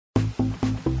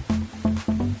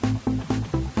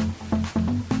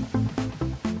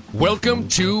Welcome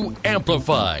to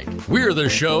Amplified. We're the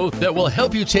show that will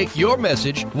help you take your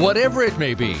message, whatever it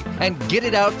may be, and get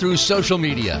it out through social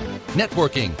media,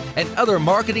 networking, and other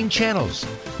marketing channels.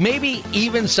 Maybe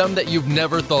even some that you've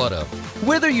never thought of.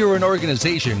 Whether you're an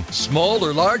organization, small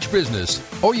or large business,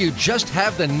 or you just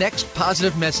have the next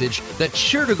positive message that's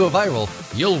sure to go viral,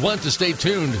 you'll want to stay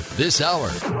tuned this hour.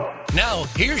 Now,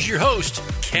 here's your host,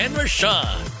 Ken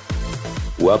Rochon.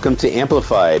 Welcome to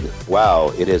Amplified. Wow,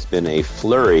 it has been a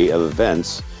flurry of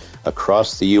events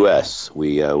across the U.S.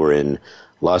 We were in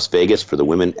Las Vegas for the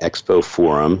Women Expo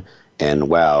Forum, and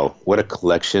wow, what a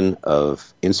collection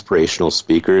of inspirational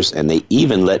speakers. And they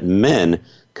even let men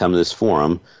come to this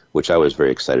forum, which I was very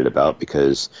excited about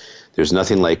because there's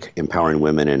nothing like empowering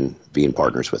women and being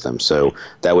partners with them. So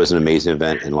that was an amazing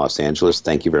event in Los Angeles.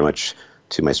 Thank you very much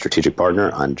to my strategic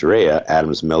partner, Andrea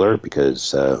Adams-Miller,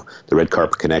 because the Red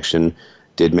Carpet Connection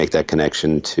did make that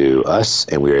connection to us,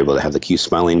 and we were able to have the Keep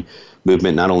Smiling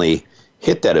movement not only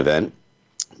hit that event,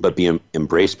 but be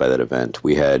embraced by that event.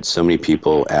 We had so many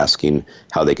people asking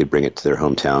how they could bring it to their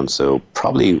hometown. So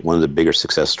probably one of the bigger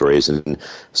success stories. And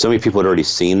so many people had already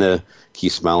seen the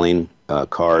Keep Smiling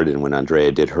card. And when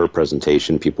Andrea did her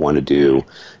presentation, people wanted to do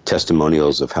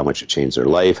testimonials of how much it changed their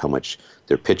life, how much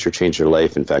their picture changed their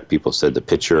life. In fact, people said the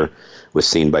picture was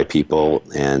seen by people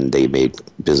and they made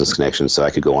business connections. So I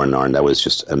could go on and on. That was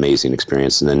just an amazing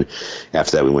experience. And then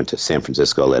after that, we went to San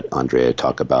Francisco. I'll let Andrea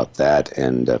talk about that.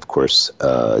 And of course,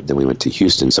 then we went to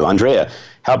Houston. So Andrea,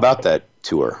 how about that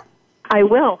tour? I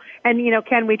will. And, you know,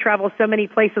 Ken, we travel so many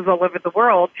places all over the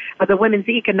world. The Women's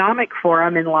Economic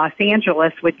Forum in Los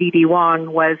Angeles with Dee Dee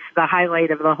Wong was the highlight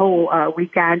of the whole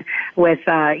weekend with,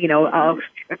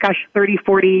 30,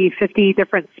 40, 50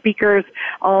 different speakers,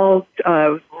 all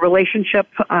relationship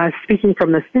speaking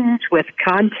from the stage with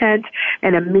content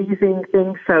and amazing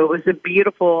things. So it was a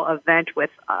beautiful event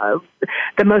with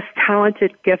the most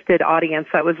talented, gifted audience.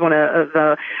 That was one of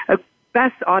the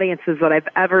best audiences that I've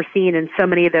ever seen in so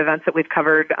many of the events that we've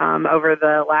covered over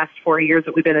the last 4 years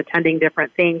that we've been attending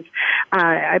different things.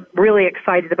 I'm really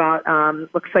excited about,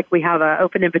 looks like we have an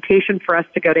open invitation for us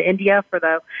to go to India for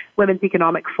the Women's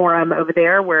Economic Forum over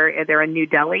there, where they're in New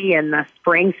Delhi in the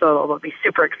spring, so it'll be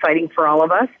super exciting for all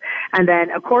of us. And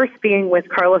then, of course, being with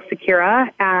Carlos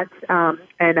Sequeira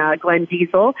and Glenn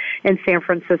Diesel in San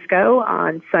Francisco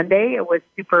on Sunday, it was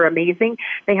super amazing.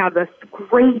 They have this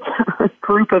great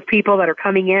group of people that are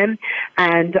coming in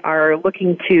and are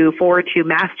looking forward to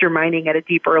masterminding at a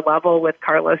deeper level with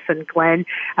Carlos and Glenn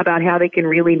about how they can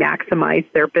really maximize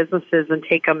their businesses and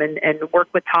take them and work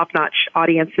with top-notch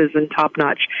audiences and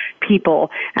top-notch people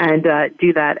and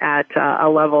do that at a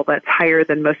level that's higher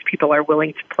than most people are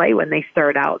willing to play when they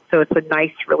start out. So it's a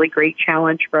nice, really great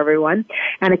challenge for everyone.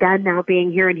 And again, now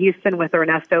being here in Houston with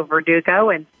Ernesto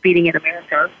Verdugo and Speeding in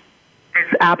America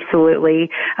is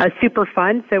absolutely super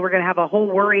fun. So we're going to have a whole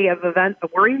whirlwind,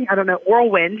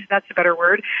 that's a better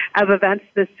word, of events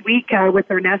this week with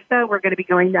Ernesto. We're going to be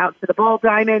going out to the Ball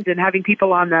Diamond and having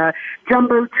people on the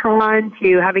Jumbotron,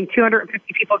 to having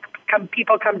 250 people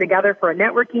come together for a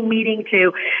networking meeting,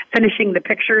 to finishing the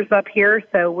pictures up here.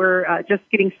 So we're just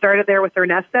getting started there with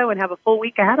Ernesto and have a full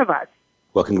week ahead of us.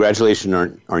 Well,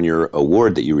 congratulations on your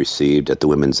award that you received at the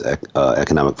Women's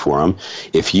Economic Forum.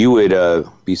 If you would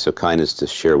be so kind as to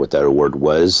share what that award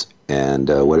was and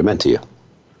what it meant to you.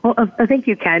 Well, thank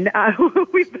you, Ken.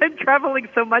 We've been traveling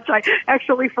so much, I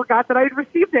actually forgot that I had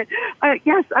received it.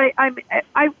 Yes,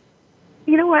 I.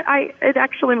 You know what? It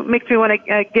actually makes me want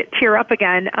to tear up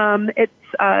again.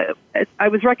 I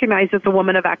was recognized as a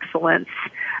woman of excellence,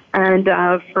 and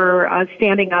for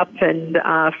standing up and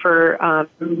for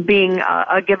being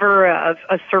a giver,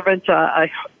 a servant, a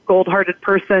gold-hearted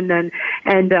person,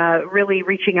 and really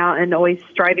reaching out and always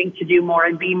striving to do more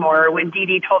and be more. When Dee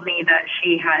Dee told me that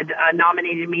she had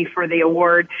nominated me for the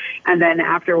award, and then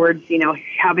afterwards,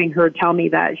 having her tell me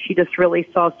that she just really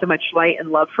saw so much light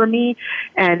and love for me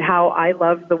and how I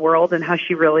love the world and how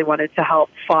she really wanted to help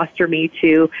foster me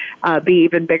to be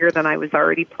even bigger than I was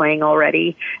already playing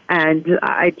already. And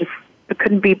I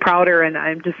couldn't be prouder, and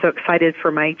I'm just so excited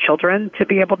for my children to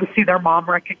be able to see their mom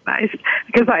recognized,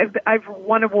 because I've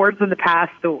won awards in the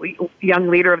past, the Young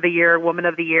Leader of the Year, Woman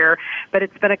of the Year, but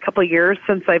it's been a couple of years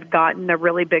since I've gotten a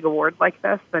really big award like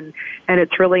this, and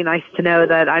it's really nice to know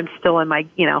that I'm still in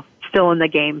still in the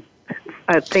game.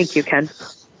 Thank you, Ken.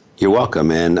 You're welcome,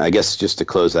 and I guess just to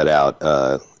close that out,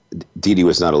 Dee Dee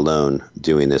was not alone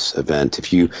doing this event.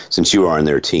 Since you are on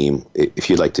their team, if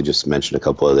you'd like to just mention a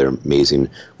couple of other amazing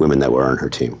women that were on her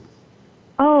team.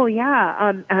 Oh,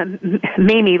 yeah.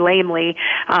 Mamie Lamely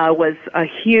was a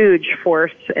huge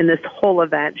force in this whole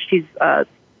event. She's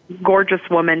gorgeous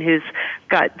woman who's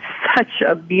got such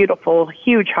a beautiful,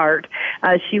 huge heart.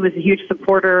 She was a huge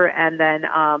supporter, and then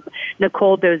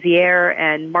Nicole Dozier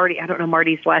and Marty, I don't know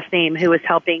Marty's last name, who was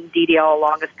helping Dee Dee all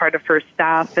along as part of her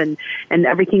staff and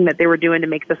everything that they were doing to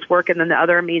make this work. And then the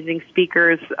other amazing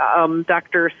speakers,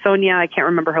 Dr. Sonia, I can't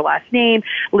remember her last name,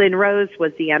 Lynn Rose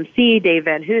was the MC, Dave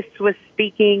Van Hoos was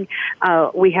speaking.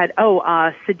 We had,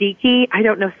 Siddiqui, I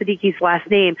don't know Siddiqui's last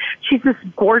name. She's this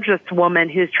gorgeous woman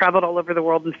who's traveled all over the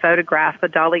world and photographed the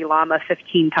Dalai Lama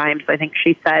 15 times, I think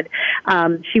she said.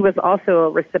 She was also a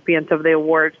recipient of the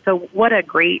award. So what a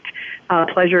great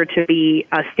pleasure to be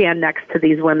stand next to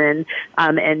these women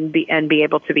and be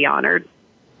able to be honored.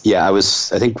 Yeah,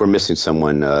 I think we're missing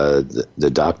someone.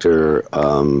 The doctor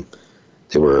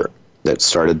that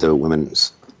started the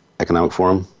Women's Economic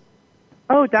Forum.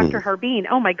 Oh, Dr. Harbeen.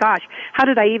 Oh, my gosh. How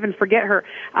did I even forget her?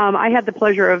 I had the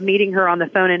pleasure of meeting her on the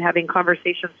phone and having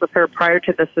conversations with her prior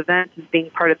to this event as being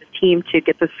part of the team to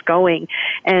get this going.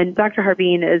 And Dr.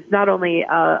 Harbeen is not only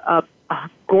a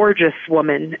gorgeous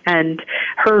woman, and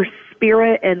her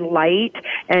spirit and light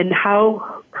and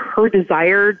how her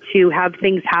desire to have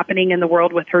things happening in the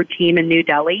world with her team in New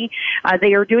Delhi.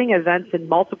 They are doing events in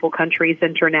multiple countries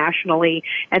internationally,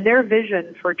 and their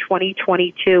vision for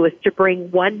 2022 is to bring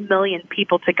 1 million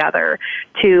people together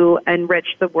to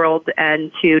enrich the world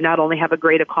and to not only have a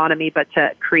great economy, but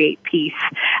to create peace.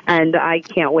 And I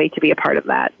can't wait to be a part of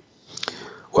that.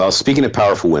 Well, speaking of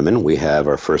powerful women, we have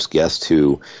our first guest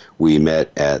who we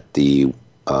met at the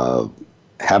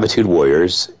Habitude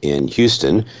Warriors in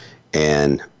Houston,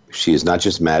 and she is not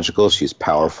just magical, she's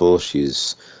powerful,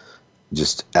 she's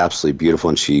just absolutely beautiful,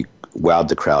 and she wowed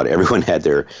the crowd. Everyone had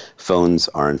their phones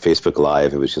on Facebook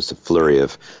Live. It was just a flurry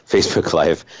of Facebook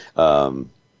Live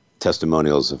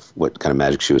testimonials of what kind of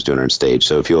magic she was doing on stage.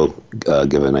 So if you'll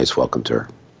give a nice welcome to her.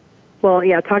 Well,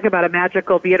 yeah, talk about a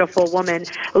magical, beautiful woman.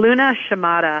 Luna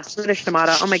Shimada,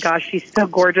 oh my gosh, she's so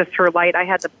gorgeous, her light. I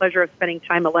had the pleasure of spending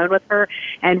time alone with her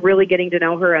and really getting to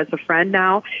know her as a friend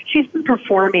now. She's been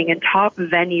performing in top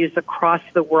venues across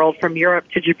the world, from Europe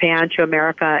to Japan to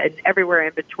America and everywhere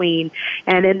in between,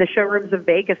 and in the showrooms of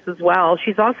Vegas as well.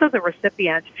 She's also the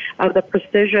recipient of the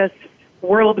prestigious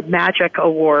World Magic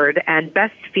Award and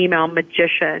Best Female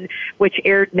Magician, which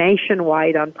aired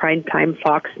nationwide on Primetime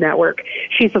Fox Network.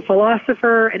 She's a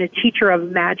philosopher and a teacher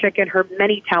of magic, and her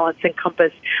many talents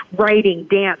encompass writing,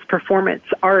 dance, performance,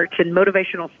 art, and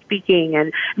motivational speaking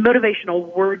and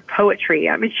motivational word poetry.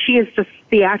 I mean, she is just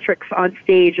theatrics on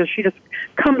stage, and she just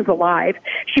comes alive.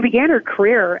 She began her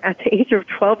career at the age of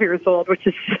 12 years old, which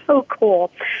is so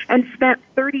cool, and spent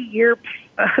 30 years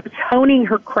honing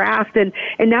her craft and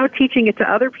now teaching it to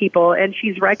other people. And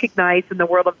she's recognized in the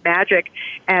world of magic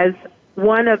as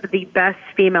one of the best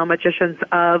female magicians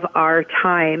of our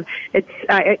time.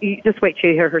 You just wait till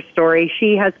you hear her story.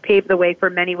 She has paved the way for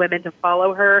many women to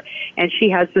follow her, and she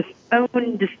has this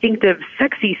own distinctive,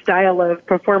 sexy style of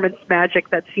performance magic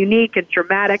that's unique and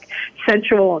dramatic,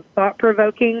 sensual, and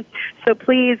thought-provoking. So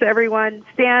please, everyone,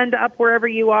 stand up wherever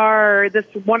you are. This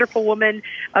wonderful woman,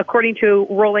 according to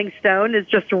Rolling Stone, is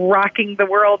just rocking the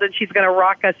world, and she's going to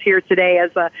rock us here today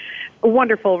as a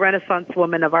wonderful Renaissance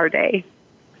woman of our day.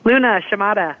 Luna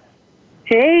Shimada.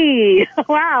 Hey,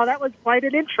 wow, that was quite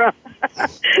an intro.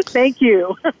 Thank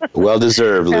you. Well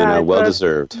deserved, Luna, well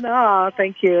deserved. No,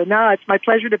 thank you. No, it's my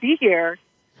pleasure to be here.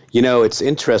 You know, it's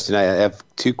interesting. I have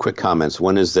two quick comments.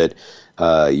 One is that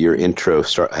your intro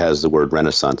has the word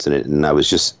Renaissance in it, and I was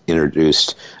just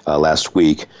introduced last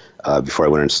week before I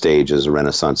went on stage as a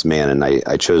Renaissance man, and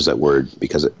I chose that word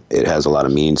because it has a lot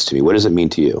of meanings to me. What does it mean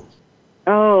to you?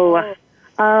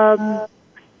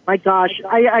 My gosh,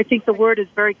 I think the word is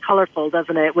very colorful,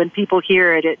 doesn't it? When people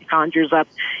hear it, it conjures up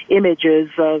images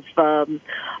of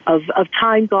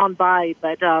time gone by.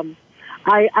 But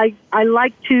I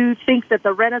like to think that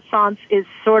the Renaissance is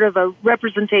sort of a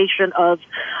representation of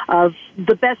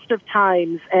the best of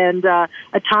times, and a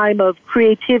time of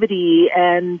creativity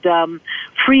and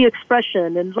free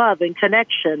expression and love and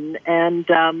connection. And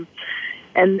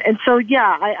so,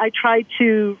 yeah, I try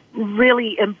to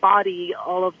really embody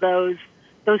all of those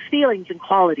feelings and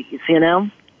qualities, you know?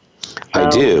 I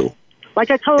do. Like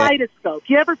a kaleidoscope.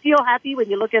 You ever feel happy when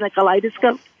you look in a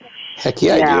kaleidoscope? Heck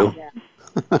yeah, I do.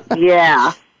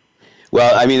 Yeah.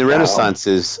 Well, I mean, the Renaissance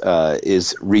is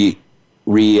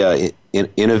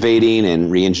innovating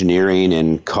and re-engineering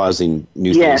and causing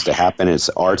new things to happen. It's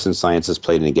arts and sciences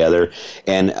playing together.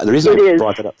 And the reason I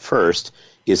brought that up first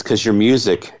is because your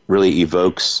music really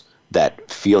evokes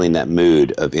that feeling, that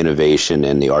mood of innovation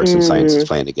and the arts and sciences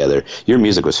playing together. Your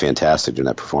music was fantastic during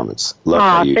that performance.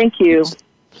 Thank you.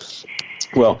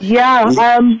 Well, yeah.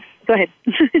 Go ahead.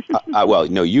 Well,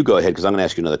 no, you go ahead because I'm going to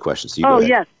ask you another question. So you go ahead.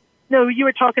 Yes. No, you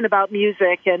were talking about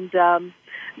music, and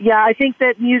I think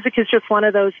that music is just one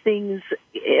of those things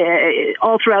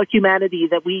all throughout humanity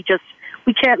that we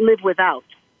can't live without.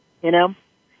 You know,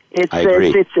 I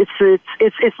agree.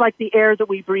 It's like the air that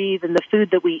we breathe and the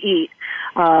food that we eat.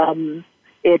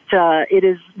 It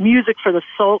is music for the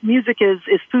soul. Music is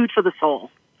food for the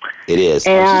soul. It is.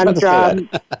 And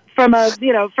from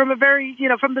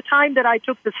the time that I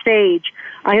took the stage,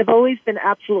 I have always been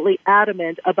absolutely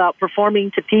adamant about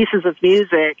performing to pieces of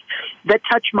music that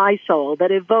touch my soul,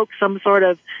 that evoke some sort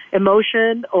of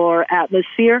emotion or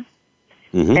atmosphere.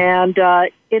 Mm-hmm.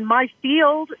 And in my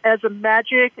field, as a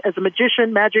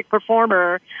magician, magic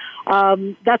performer,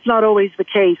 that's not always the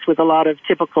case with a lot of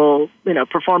typical,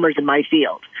 performers in my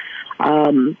field.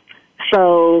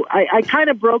 So I kind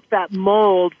of broke that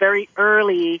mold very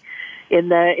early in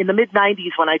the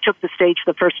mid-'90s when I took the stage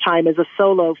the first time as a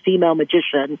solo female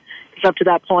magician. Because up to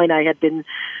that point, I had been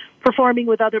performing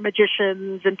with other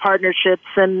magicians and partnerships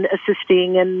and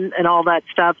assisting and all that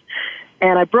stuff.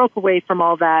 And I broke away from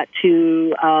all that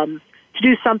to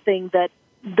do something that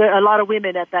a lot of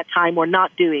women at that time were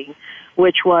not doing,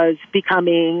 which was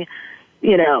becoming,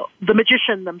 the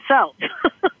magician themselves.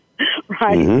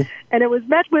 Right. Mm-hmm. And it was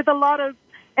met with a lot of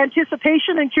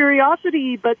anticipation and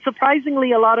curiosity, but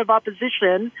surprisingly a lot of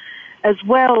opposition as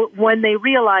well when they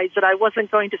realized that I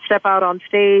wasn't going to step out on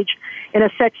stage in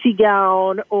a sexy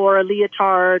gown or a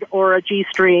leotard or a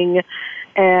G-string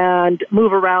and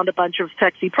move around a bunch of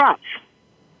sexy props.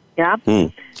 Yeah.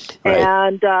 Right.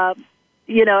 And,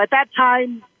 at that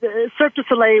time, Cirque du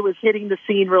Soleil was hitting the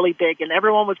scene really big, and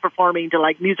everyone was performing to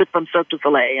like music from Cirque du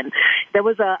Soleil. And there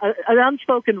was an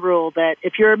unspoken rule that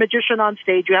if you're a magician on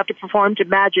stage, you have to perform to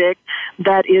magic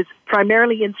that is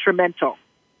primarily instrumental,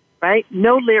 right?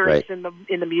 No lyrics in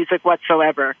the music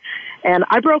whatsoever. And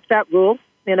I broke that rule,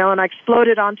 and I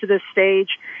exploded onto this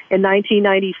stage in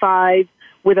 1995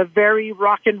 with a very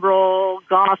rock and roll,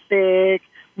 gothic,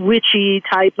 witchy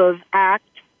type of act,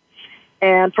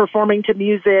 and performing to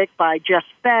music by Jeff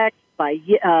Beck, by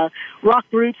rock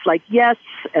groups like Yes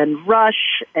and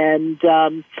Rush, and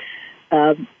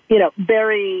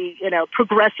very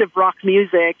progressive rock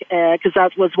music, because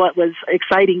that was what was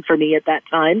exciting for me at that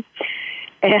time,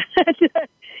 and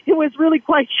it was really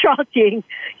quite shocking,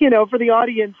 for the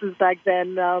audiences back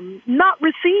then. Not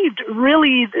received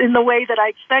really in the way that I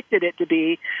expected it to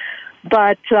be,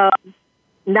 but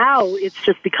now it's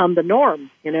just become the norm,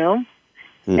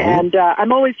 Mm-hmm. And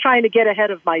I'm always trying to get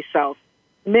ahead of myself.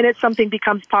 The minute something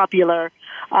becomes popular,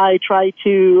 I try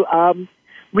to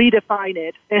redefine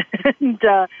it and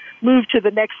move to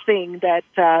the next thing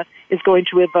that is going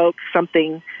to evoke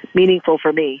something meaningful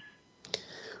for me.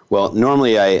 Well,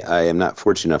 normally I am not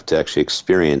fortunate enough to actually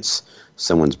experience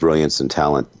someone's brilliance and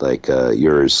talent like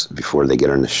yours before they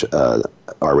get on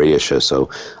our radio show. So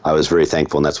I was very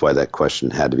thankful, and that's why that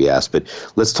question had to be asked. But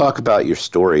let's talk about your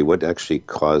story. What actually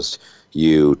caused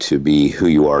you to be who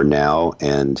you are now,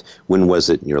 and when was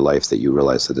it in your life that you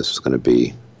realized that this was going to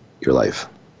be your life?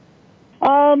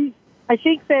 I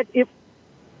think that it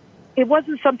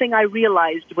wasn't something I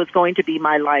realized was going to be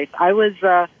my life. I was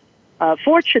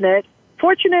fortunate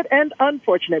and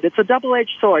unfortunate. It's a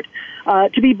double-edged sword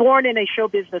to be born in a show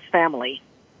business family.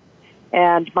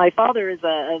 And my father is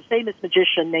a famous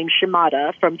magician named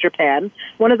Shimada from Japan,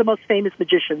 one of the most famous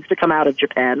magicians to come out of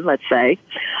Japan, let's say.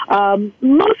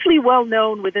 Mostly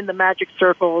well-known within the magic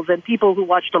circles and people who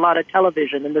watched a lot of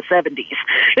television in the 70s.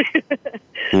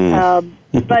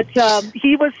 But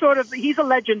he was he's a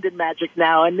legend in magic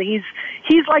now, and he's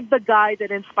like the guy that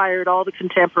inspired all the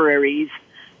contemporaries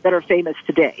that are famous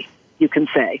today, you can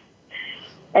say.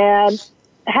 And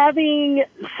having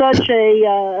such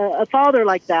a father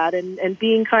like that and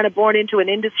being kind of born into an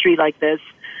industry like this,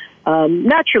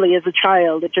 naturally as a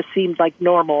child, it just seemed like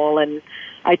normal, and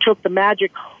I took the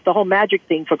whole magic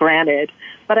thing for granted.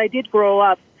 But I did grow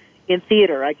up in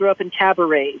theater. I grew up in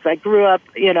cabarets. I grew up,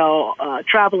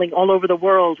 traveling all over the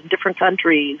world in different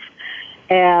countries.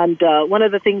 And one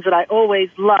of the things that I always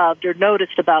loved or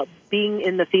noticed about being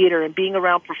in the theater and being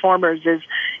around performers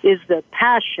is the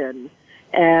passion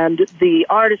and the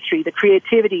artistry, the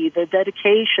creativity, the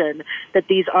dedication that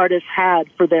these artists had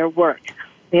for their work,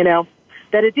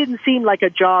 that it didn't seem like a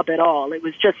job at all. It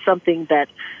was just something that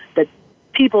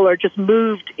people are just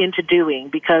moved into doing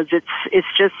because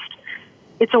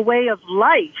it's a way of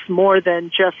life more than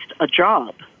just a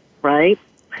job, right?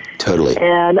 Totally.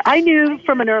 And I knew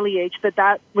from an early age that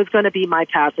that was going to be my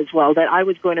path as well, that I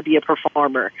was going to be a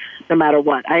performer no matter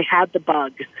what. I had the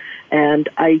bug, and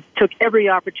I took every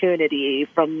opportunity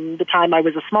from the time I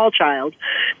was a small child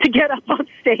to get up on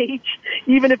stage,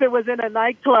 even if it was in a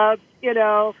nightclub,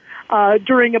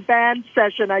 during a band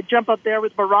session. I'd jump up there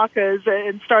with maracas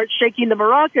and start shaking the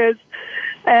maracas.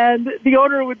 And the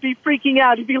owner would be freaking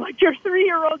out. He'd be like, "Your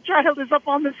 3-year-old child is up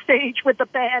on the stage with the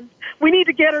band. We need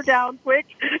to get her down quick."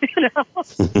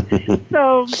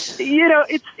 So,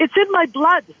 it's in my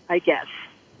blood, I guess.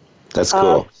 That's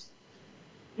cool.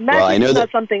 Magic is not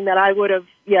something that I would have,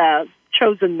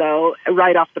 chosen, though,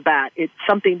 right off the bat. It's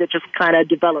something that just kind of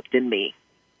developed in me.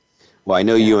 Well, I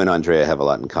know you and Andrea have a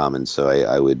lot in common, so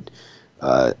I would,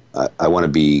 I want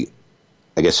to be,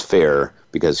 I guess, fair,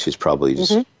 because she's probably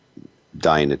just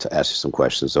dying to ask you some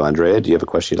questions. So, Andrea, do you have a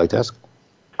question you'd like to ask?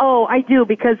 Oh, I do,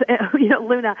 because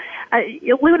Luna,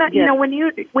 yes. when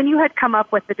you had come up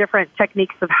with the different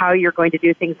techniques of how you're going to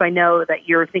do things, I know that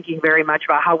you're thinking very much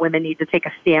about how women need to take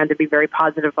a stand and be very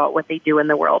positive about what they do in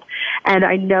the world, and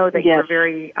I know that you're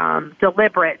very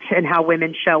deliberate in how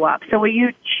women show up. So, will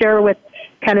you share with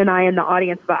Ken and I and the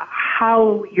audience about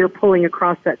how you're pulling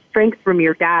across that strength from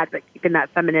your dad, but keeping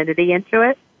that femininity into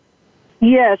it?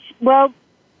 Yes. Well,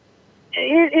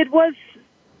 it was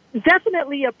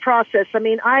definitely a process. I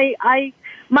mean,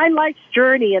 my life's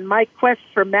journey and my quest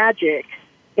for magic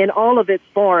in all of its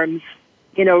forms,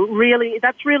 really,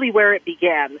 that's really where it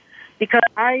began. Because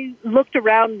I looked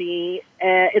around me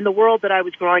in the world that I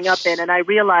was growing up in, and I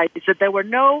realized that there were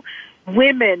no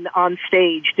women on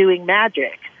stage doing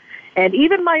magic. And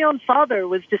even my own father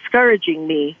was discouraging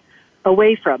me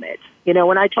away from it.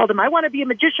 When I told him I want to be a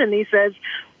magician, he says,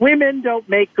 "Women don't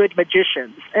make good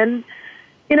magicians." And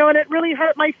and it really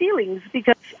hurt my feelings,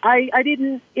 because I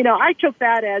didn't, I took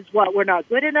that as, what, we're not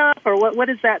good enough, or what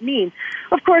does that mean?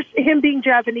 Of course, him being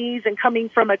Japanese and coming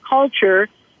from a culture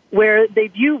where they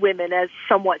view women as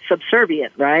somewhat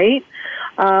subservient, right?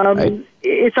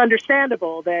 It's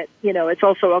understandable that, it's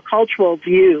also a cultural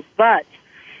view, but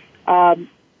I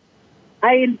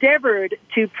endeavored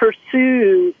to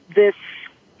pursue this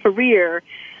career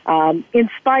in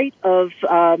spite of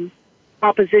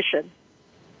opposition.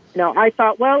 I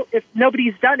thought, well, if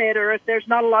nobody's done it, or if there's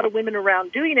not a lot of women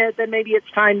around doing it, then maybe it's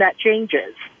time that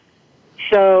changes.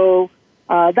 So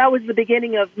that was the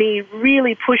beginning of me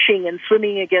really pushing and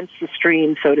swimming against the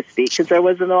stream, so to speak, because there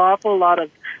was an awful lot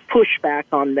of pushback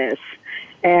on this.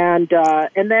 And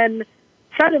then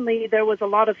suddenly there was a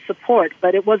lot of support,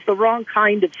 but it was the wrong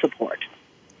kind of support.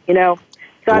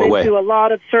 Got into a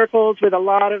lot of circles with a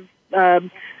lot of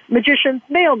magicians,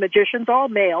 male magicians, all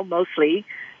male mostly,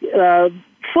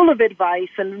 full of advice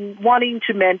and wanting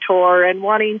to mentor and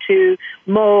wanting to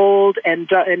mold and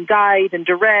guide and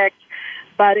direct,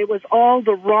 but it was all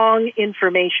the wrong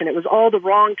information. It was all the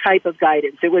wrong type of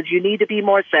guidance. It was, you need to be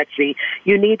more sexy,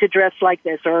 you need to dress like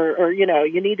this, or you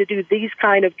need to do these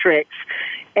kind of tricks.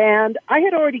 And I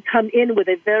had already come in with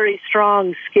a very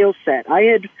strong skill set. I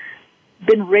had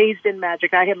been raised in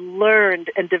magic. I had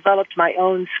learned and developed my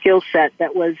own skill set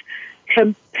that was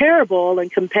comparable and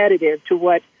competitive to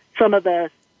what some of the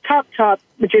top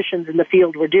magicians in the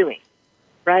field were doing,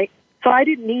 right? So I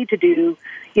didn't need to do,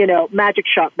 magic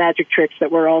shop magic tricks that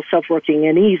were all self-working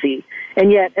and easy.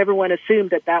 And yet everyone assumed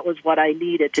that that was what I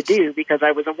needed to do because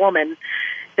I was a woman.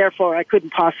 Therefore, I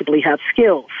couldn't possibly have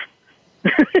skills.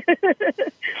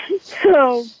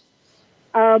 So,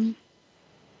 I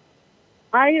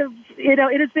have,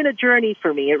 it has been a journey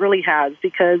for me. It really has,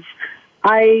 because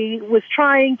I was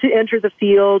trying to enter the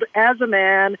field as a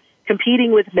man,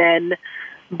 competing with men,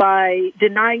 by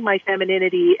denying my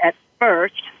femininity at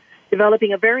first,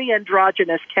 developing a very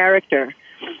androgynous character,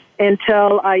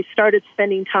 until I started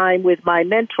spending time with my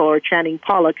mentor, Channing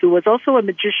Pollock, who was also a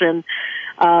magician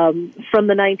from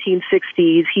the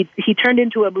 1960s. He turned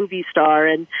into a movie star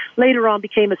and later on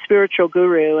became a spiritual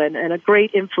guru and a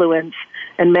great influence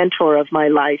and mentor of my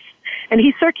life. And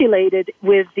he circulated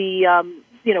with the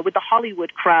with the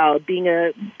Hollywood crowd, being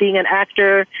an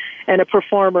actor and a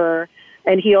performer.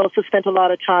 And he also spent a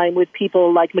lot of time with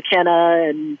people like McKenna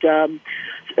and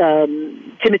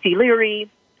Timothy Leary.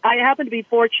 I happened to be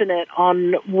fortunate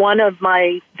on one of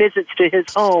my visits to his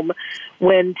home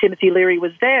when Timothy Leary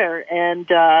was there. And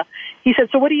he said,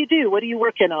 "So what do you do? What are you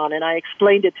working on?" And I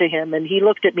explained it to him. And he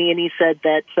looked at me and he said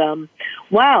that,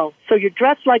 "Wow, so you're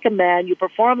dressed like a man, you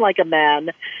perform like a man.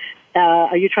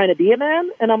 Are you trying to be a man?"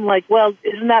 And I'm like, "Well,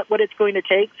 isn't that what it's going to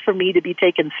take for me to be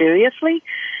taken seriously?"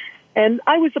 And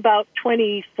I was about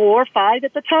 24, 5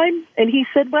 at the time. And he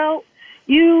said, "Well,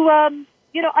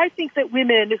 I think that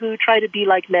women who try to be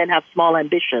like men have small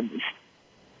ambitions."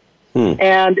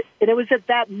 And it was at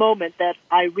that moment that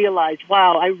I realized,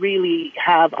 wow, I really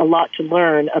have a lot to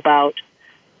learn about,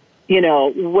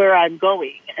 where I'm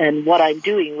going and what I'm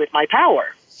doing with my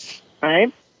power,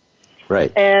 right?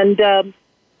 Right. And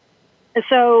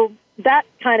so that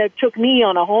kind of took me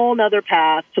on a whole nother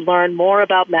path to learn more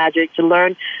about magic,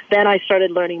 then I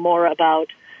started learning more about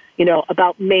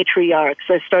matriarchs.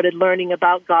 I started learning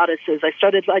about goddesses.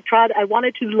 I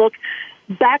wanted to look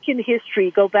back in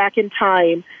history, go back in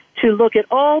time to look at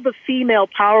all the female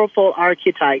powerful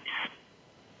archetypes,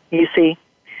 you see.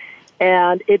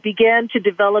 And it began to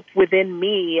develop within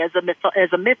me as a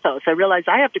mythos. I realized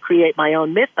I have to create my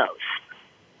own mythos,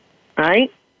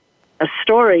 right? A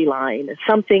storyline,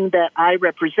 something that I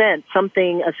represent,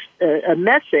 a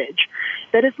message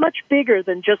that is much bigger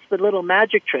than just the little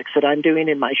magic tricks that I'm doing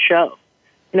in my show.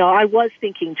 I was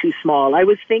thinking too small. I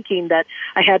was thinking that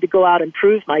I had to go out and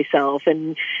prove myself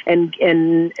and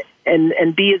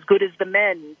be as good as the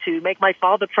men to make my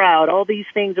father proud. All these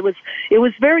things. It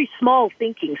was very small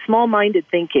thinking, small-minded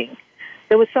thinking.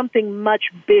 There was something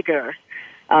much bigger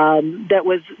that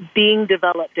was being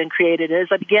developed and created. As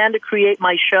I began to create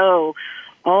my show,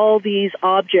 all these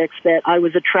objects that I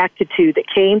was attracted to that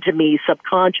came to me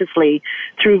subconsciously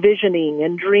through visioning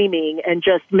and dreaming and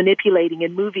just manipulating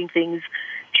and moving things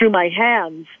through my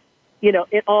hands,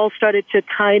 it all started to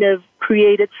kind of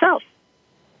create itself.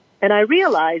 And I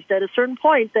realized at a certain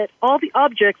point that all the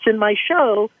objects in my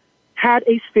show had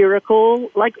a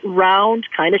spherical, round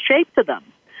kind of shape to them,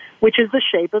 which is the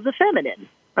shape of the feminine,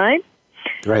 right?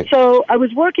 Right. So I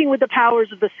was working with the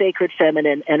powers of the sacred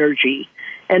feminine energy,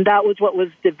 and that was what was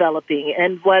developing.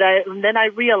 And then I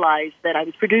realized that I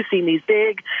was producing these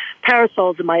big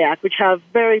parasols in my act, which are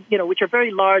very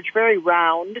large, very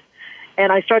round.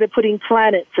 And I started putting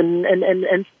planets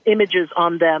and images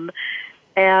on them,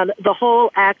 and the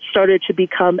whole act started to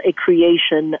become a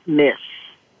creation myth,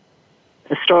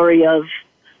 a story of,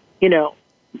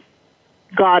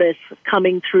 goddess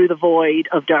coming through the void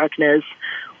of darkness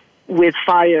with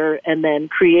fire and then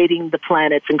creating the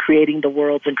planets and creating the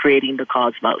worlds and creating the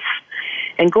cosmos.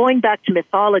 And going back to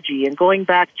mythology and going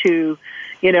back to,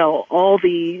 all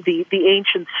the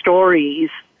ancient stories,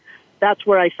 that's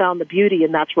where I found the beauty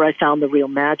and that's where I found the real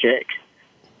magic.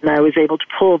 And I was able to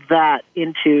pull that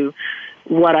into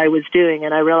what I was doing.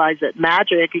 And I realized that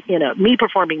magic, me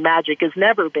performing magic has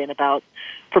never been about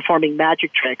performing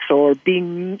magic tricks or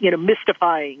being,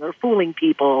 mystifying or fooling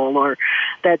people, or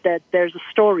that there's a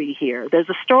story here. There's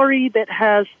a story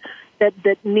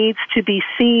that needs to be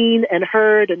seen and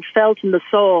heard and felt in the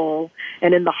soul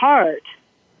and in the heart.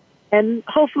 And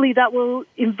hopefully that will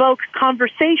invoke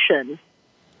conversation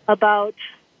about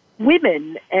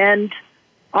women and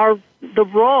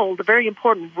the very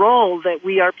important role that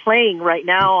we are playing right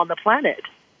now on the planet.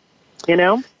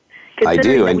 I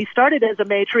do. And we started as a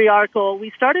matriarchal,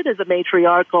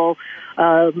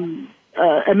 a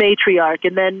matriarch,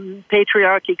 and then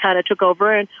patriarchy kind of took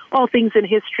over, and all things in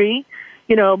history,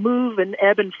 move and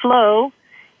ebb and flow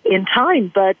in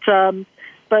time. But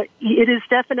it is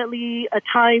definitely a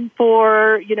time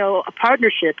for, a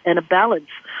partnership and a balance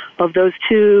of those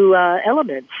two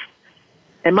elements.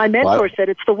 And my mentor said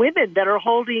it's the women that are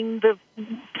holding the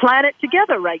planet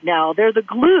together right now. They're the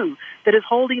glue that is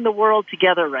holding the world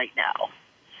together right now.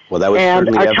 Well, that was and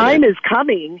certainly our evident. time is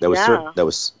coming. That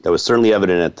was that was certainly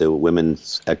evident at the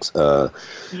Women's exactly.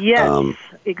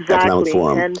 Economic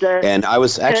Forum. And I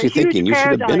was actually thinking you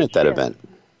should have been at that event.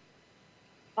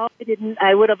 Oh, I didn't.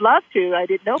 I would have loved to. I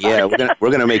didn't know about it. Yeah,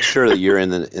 we're gonna make sure that you're in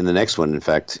the next one. In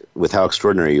fact, with how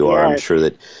extraordinary you are, I'm sure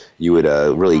that you would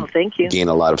really gain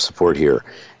a lot of support here.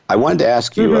 I wanted to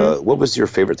ask you, what was your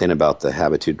favorite thing about the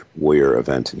Habitude Warrior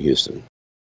event in Houston?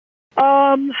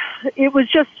 It was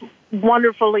just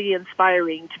wonderfully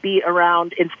inspiring to be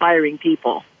around inspiring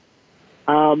people.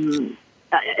 I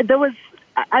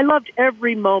loved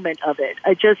every moment of it.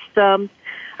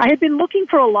 I had been looking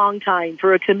for a long time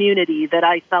for a community that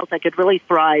I felt I could really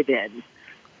thrive in.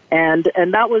 And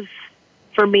that was,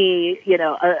 for me,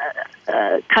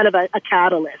 kind of a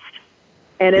catalyst.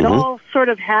 And it all sort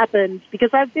of happened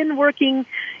because I've been working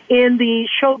in the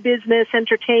show business,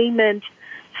 entertainment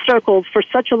circles for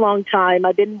such a long time.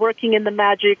 I've been working in the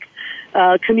magic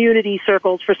community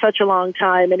circles for such a long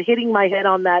time and hitting my head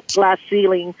on that glass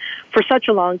ceiling for such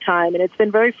a long time. And it's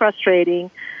been very frustrating.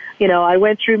 I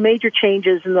went through major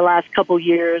changes in the last couple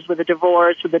years with a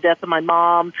divorce, with the death of my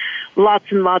mom, lots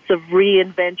and lots of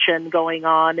reinvention going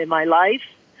on in my life.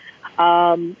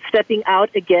 Stepping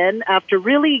out again after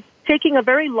really taking a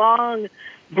very long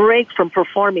break from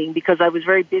performing because I was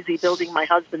very busy building my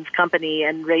husband's company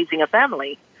and raising a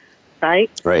family. right?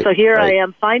 So here I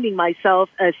am finding myself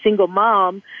a single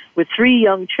mom with 3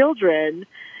 young children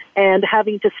and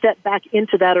having to step back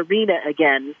into that arena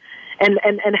again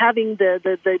and having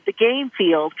the game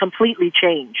field completely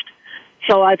changed.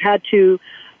 So I've had to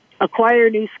acquire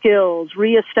new skills,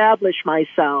 reestablish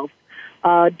myself,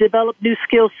 develop new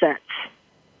skill sets,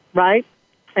 right?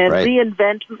 And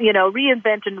reinvent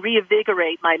and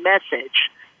reinvigorate my message.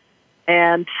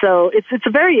 And so it's a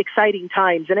very exciting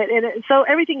times, and so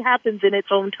everything happens in its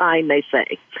own time, they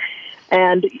say.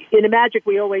 And in Magic,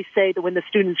 we always say that when the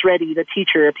student's ready, the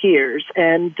teacher appears.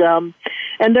 And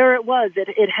there it was.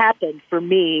 It happened for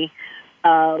me,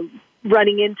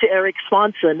 running into Eric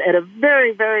Swanson at a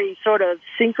very, very sort of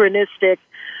synchronistic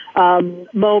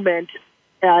moment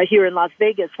here in Las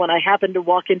Vegas when I happened to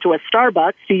walk into a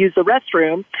Starbucks to use the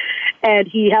restroom, and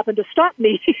he happened to stop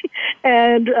me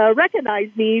and recognize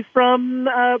me from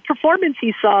a performance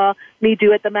he saw me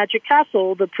do at the Magic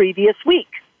Castle the previous week.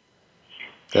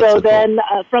 That's so then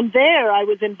from there, I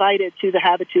was invited to the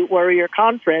Habitude Warrior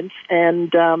Conference,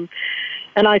 and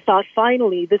I thought,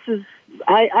 finally, this is,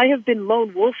 I have been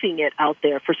lone wolfing it out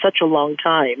there for such a long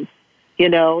time,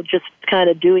 just kind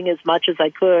of doing as much as I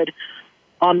could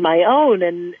on my own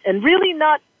and really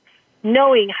not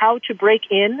knowing how to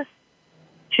break in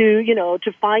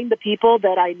to find the people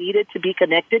that I needed to be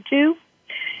connected to.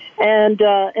 And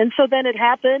so then it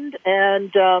happened,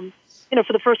 and for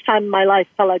the first time in my life,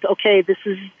 I felt like, okay, this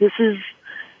is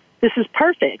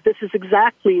perfect. This is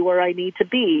exactly where I need to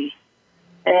be.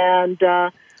 And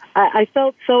I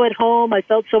felt so at home. I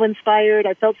felt so inspired.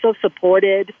 I felt so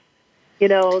supported.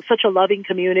 Such a loving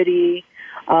community,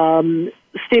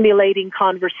 stimulating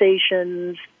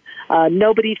conversations.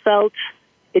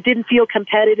 It didn't feel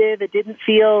competitive. It didn't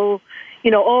feel,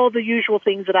 all the usual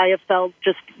things that I have felt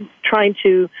just trying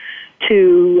to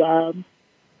come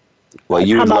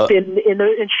up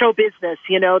in show business.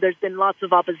 There's been lots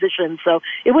of opposition. So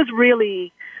it was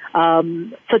really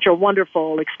such a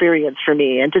wonderful experience for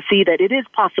me, and to see that it is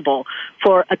possible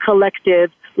for a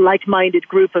collective, like-minded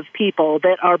group of people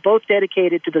that are both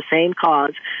dedicated to the same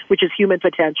cause, which is human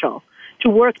potential, to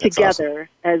work together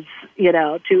as,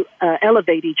 to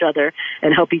elevate each other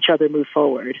and help each other move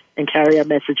forward and carry our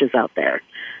messages out there.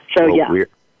 So,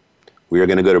 We are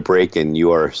going to go to break, and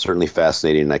you are certainly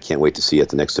fascinating, and I can't wait to see you at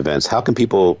the next events. How can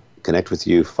people connect with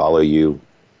you, follow you,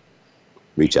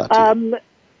 reach out to you?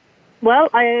 Well,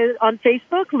 on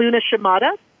Facebook, Luna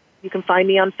Shimada. You can find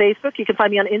me on Facebook. You can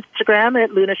find me on Instagram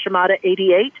at Luna Shimada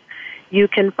 88. You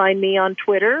can find me on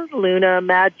Twitter, Luna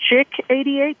Magic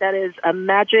 88. That is a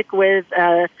magic with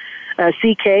a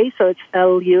CK, so it's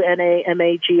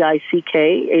LUNAMAGICK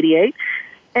 88.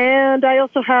 And I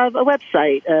also have a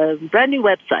website, a brand new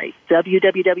website,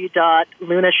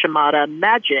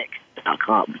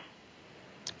 www.lunashimada.magic.com.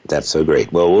 That's so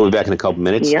great. Well, we'll be back in a couple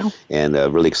minutes, and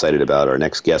really excited about our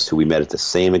next guest, who we met at the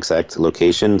same exact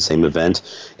location, same event,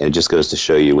 and it just goes to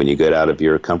show you, when you get out of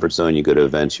your comfort zone, you go to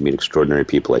events, you meet extraordinary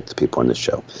people like the people on this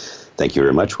show. Thank you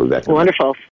very much. We'll be back in a minute.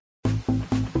 Wonderful.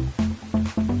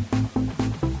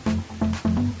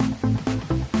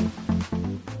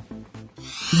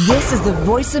 This is the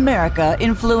Voice America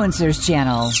Influencers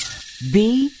Channel.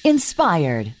 Be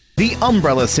inspired. The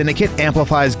Umbrella Syndicate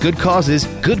amplifies good causes,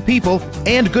 good people,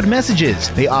 and good messages.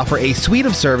 They offer a suite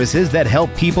of services that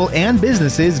help people and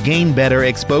businesses gain better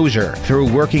exposure.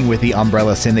 Through working with the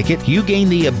Umbrella Syndicate, you gain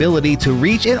the ability to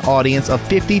reach an audience of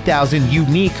 50,000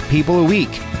 unique people a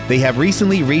week. They have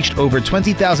recently reached over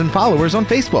 20,000 followers on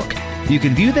Facebook. You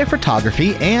can view their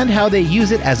photography and how they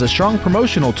use it as a strong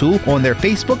promotional tool on their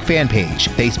Facebook fan page,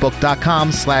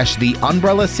 facebook.com/The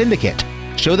Umbrella Syndicate.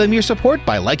 Show them your support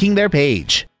by liking their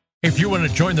page. If you want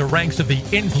to join the ranks of the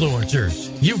influencers,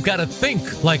 you've got to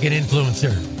think like an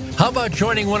influencer. How about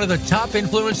joining one of the top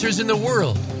influencers in the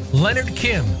world, Leonard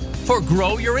Kim, for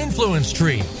Grow Your Influence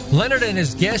Tree? Leonard and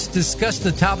his guests discuss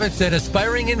the topics that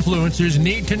aspiring influencers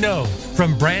need to know,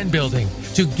 from brand building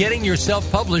to getting yourself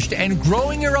published and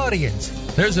growing your audience.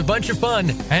 There's a bunch of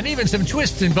fun and even some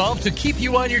twists involved to keep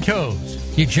you on your toes.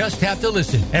 You just have to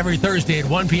listen every Thursday at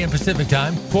 1 p.m. Pacific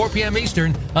Time, 4 p.m.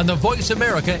 Eastern on the Voice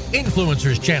America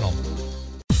Influencers Channel.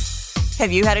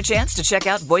 Have you had a chance to check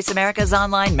out Voice America's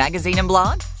online magazine and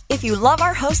blog? If you love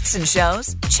our hosts and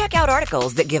shows, check out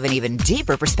articles that give an even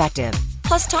deeper perspective,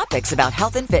 plus topics about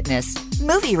health and fitness,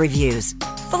 movie reviews,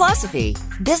 philosophy,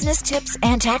 business tips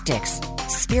and tactics,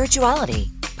 spirituality,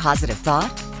 positive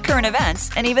thought, current events,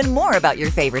 and even more about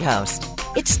your favorite host.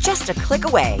 It's just a click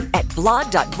away at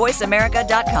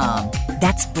blog.voiceamerica.com.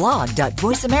 That's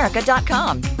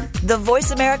blog.voiceamerica.com. The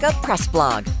Voice America Press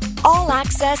Blog. All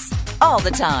access, all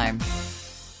the time.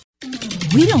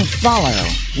 We don't follow,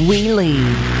 we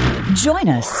lead. Join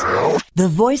us, the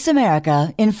Voice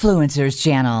America Influencers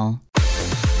Channel.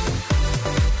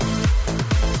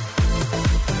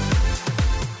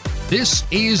 This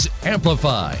is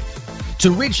Amplified.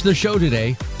 To reach the show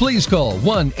today, please call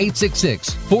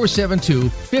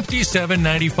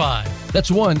 1-866-472-5795. That's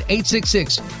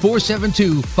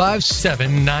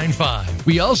 1-866-472-5795.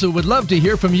 We also would love to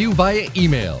hear from you via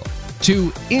email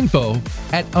to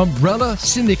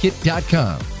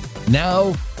info@umbrellasyndicate.com.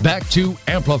 Now, back to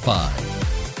Amplified.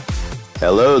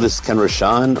 Hello, this is Ken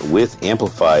Rochon with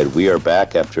Amplified. We are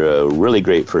back after a really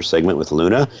great first segment with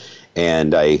Luna.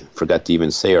 And I forgot to even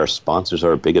say our sponsors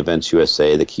are Big Events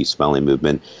USA, the Keep Smiling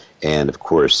Movement, and, of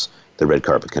course, the Red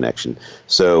Carpet Connection.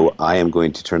 So I am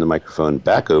going to turn the microphone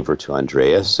back over to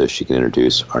Andrea so she can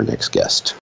introduce our next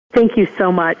guest. Thank you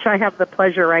so much. I have the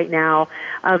pleasure right now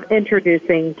of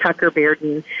introducing Tucker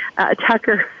Bearden.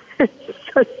 Tucker is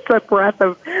just a breath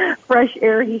of fresh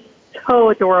air. He's so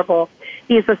adorable.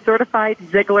 He's a certified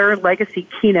Ziglar Legacy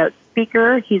keynote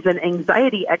speaker. He's an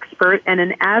anxiety expert and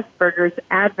an Asperger's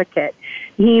advocate.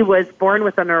 He was born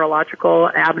with a neurological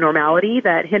abnormality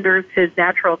that hinders his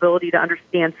natural ability to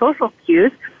understand social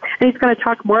cues. And he's going to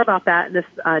talk more about that in this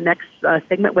next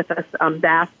segment with us, the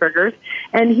Asperger's.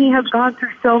 And he has gone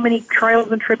through so many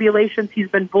trials and tribulations. He's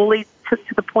been bullied to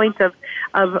the point of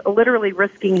literally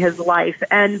risking his life.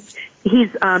 And he's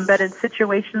been in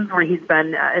situations where he's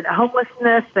been in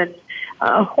homelessness and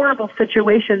horrible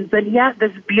situations, and yet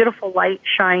this beautiful light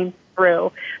shines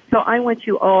through. So I want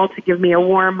you all to give me a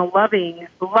warm, loving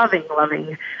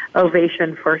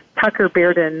ovation for Tucker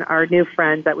Bearden, our new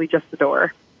friend that we just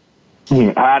adore.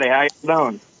 Howdy, how you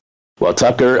doing? Well,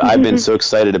 Tucker, I've been so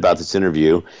excited about this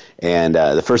interview, and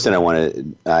the first thing I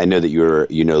know that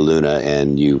you know Luna,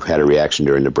 and you had a reaction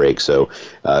during the break. So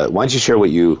why don't you share what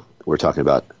you were talking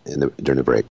about during the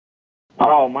break?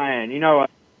 Oh man,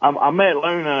 I met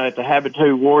Luna at the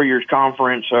Habitu Warriors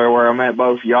Conference where I met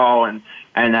both y'all, and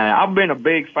I've been a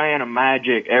big fan of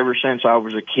magic ever since I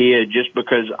was a kid, just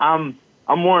because I'm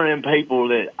one of them people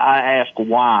that I ask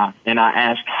why and I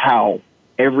ask how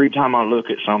every time I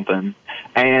look at something.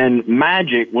 And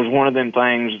magic was one of them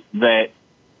things that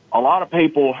a lot of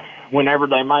people, when they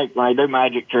do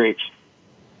magic tricks,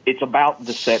 it's about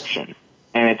deception,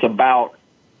 and it's about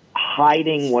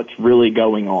hiding what's really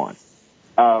going on.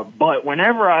 But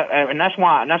whenever and that's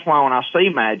why when I see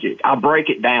magic, I break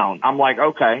it down. I'm like,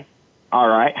 okay, all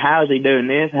right, how is he doing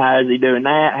this? How is he doing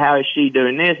that? How is she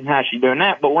doing this? And how is she doing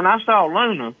that? But when I saw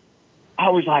Luna,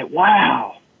 I was like,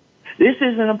 wow, this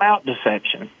isn't about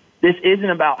deception. This isn't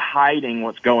about hiding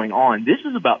what's going on. This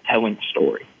is about telling a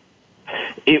story.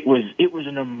 It was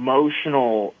an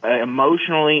emotionally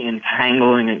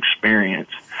entangling experience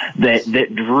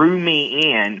that drew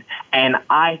me in, and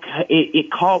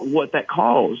what that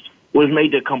caused was me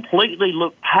to completely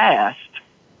look past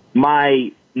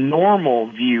my normal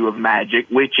view of magic,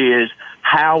 which is,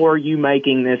 how are you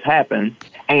making this happen?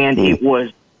 And it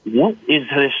was, what is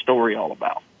this story all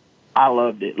about? I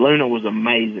loved it. Luna was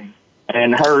amazing,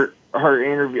 and the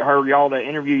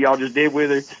interview y'all just did with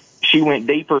her, she went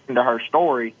deeper into her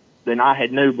story than I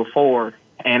had knew before,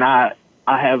 and I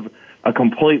have a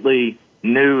completely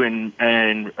new and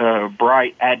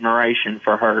bright admiration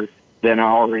for her than I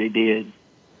already did.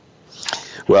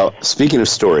 Well, speaking of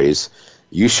stories,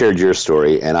 you shared your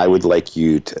story, and I would like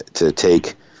you to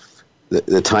take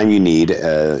the time you need.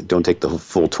 Don't take the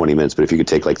full 20 minutes, but if you could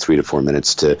take like 3 to 4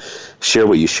 minutes to share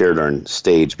what you shared on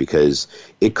stage, because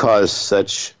it caused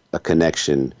such a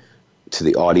connection to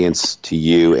the audience, to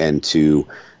you, and to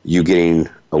you getting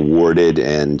awarded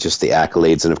and just the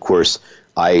accolades. And of course,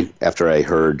 after I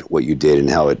heard what you did and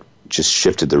how it just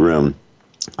shifted the room,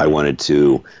 I wanted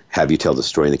to have you tell the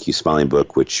story in the Keep Smiling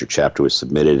book, which your chapter was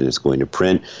submitted and is going to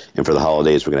print. And for the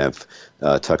holidays, we're going to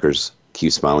have Tucker's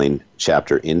Keep Smiling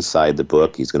chapter inside the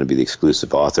book. He's going to be the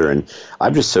exclusive author. And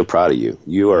I'm just so proud of you.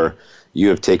 You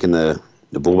have taken the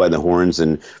bull by the horns.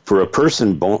 And for a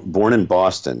person born in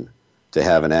Boston to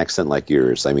have an accent like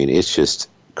yours, I mean, it's just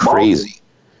crazy.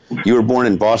 You were born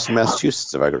in Boston,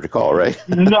 Massachusetts, if I could recall, right?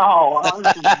 No, I'm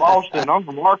from Boston. I'm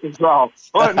from Arkansas.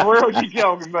 What in the world are you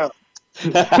talking about?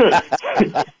 All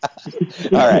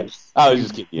right, I was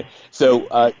just kidding you. So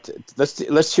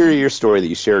let's hear your story that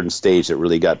you shared on stage that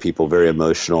really got people very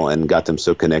emotional and got them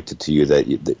so connected to you that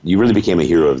you really became a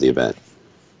hero of the event.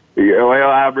 Yeah, well,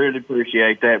 I really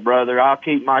appreciate that, brother. I'll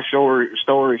keep my story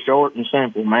short and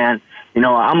simple, man.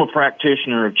 I'm a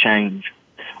practitioner of change.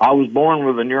 I was born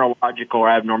with a neurological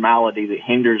abnormality that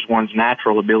hinders one's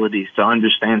natural abilities to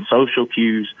understand social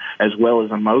cues as well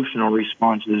as emotional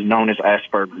responses, known as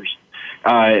Asperger's.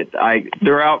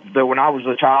 When I was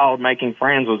a child, making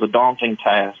friends was a daunting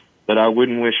task. that I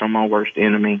wouldn't wish on my worst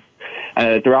enemy.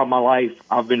 Throughout my life,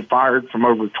 I've been fired from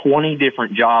over 20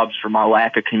 different jobs for my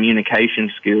lack of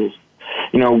communication skills.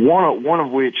 You know, one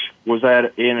of which was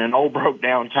in an old broke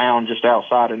down town just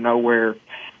outside of nowhere.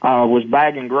 Was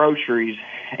bagging groceries,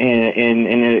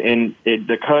 and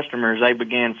the customers, they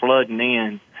began flooding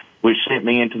in, which sent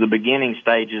me into the beginning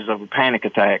stages of a panic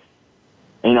attack.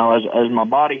 You know, as my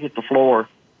body hit the floor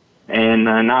and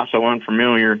not so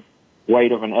unfamiliar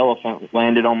weight of an elephant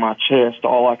landed on my chest,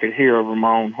 all I could hear over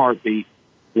my own heartbeat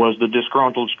was the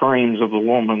disgruntled screams of the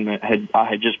woman that I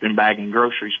had just been bagging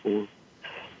groceries for.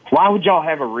 Why would y'all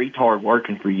have a retard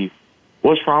working for you?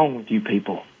 What's wrong with you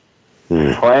people?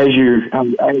 Well,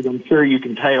 as I'm sure you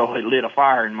can tell, it lit a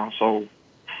fire in my soul.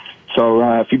 So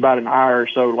about an hour or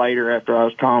so later, after I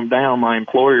was calmed down, my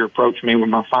employer approached me with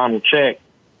my final check.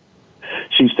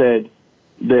 She said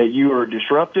that you are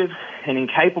disruptive and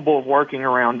incapable of working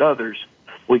around others.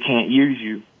 We can't use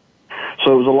you.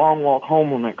 So it was a long walk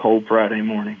home on that cold Friday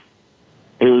morning.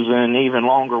 It was an even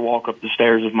longer walk up the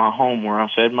stairs of my home where I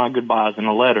said my goodbyes in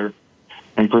a letter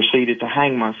and proceeded to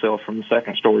hang myself from the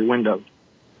second-story window.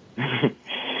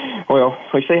 Well,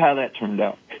 we see how that turned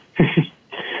out.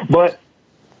 But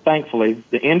thankfully,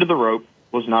 the end of the rope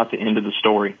was not the end of the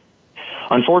story.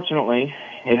 Unfortunately,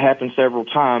 it happened several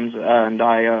times, and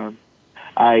I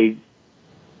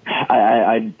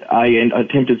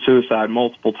attempted suicide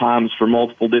multiple times for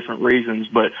multiple different reasons.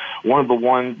 But one of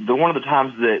the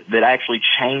times that actually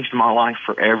changed my life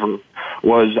forever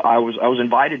was I was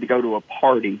invited to go to a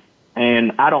party,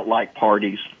 and I don't like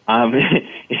parties. I'm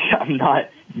not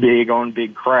big on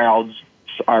big crowds,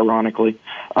 ironically.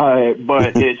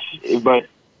 But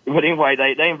anyway,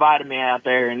 they invited me out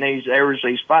there, and there was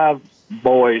these 5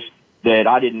 boys that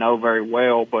I didn't know very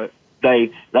well, but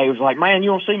they was like, man,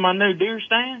 you want to see my new deer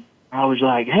stand? I was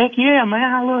like, heck yeah,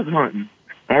 man, I love hunting.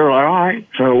 They were like, all right.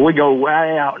 So we go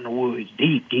way out in the woods,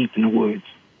 deep in the woods.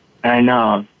 And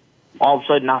all of a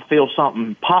sudden I feel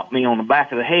something pop me on the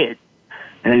back of the head.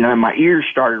 And then my ears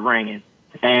started ringing.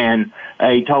 And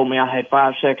they told me I had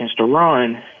 5 seconds to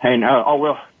run. And,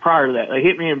 prior to that, they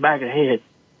hit me in the back of the head.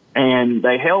 And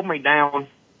they held me down.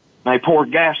 They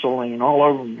poured gasoline all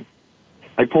over me.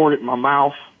 They poured it in my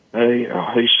mouth.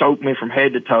 They soaked me from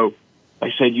head to toe.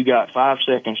 They said, you got 5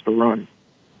 seconds to run.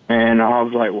 And I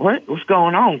was like, what? What's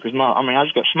going on? Because I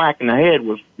just got smacked in the head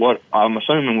with what I'm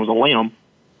assuming was a limb.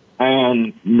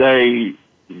 And they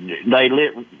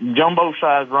lit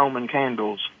jumbo-sized Roman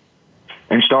candles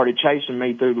and started chasing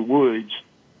me through the woods,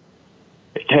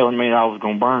 telling me that I was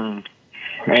going to burn.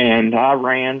 And I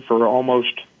ran for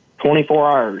almost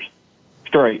 24 hours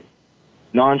straight,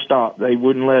 nonstop. They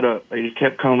wouldn't let up. They just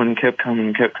kept coming and kept coming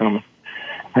and kept coming.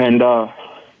 And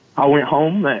I went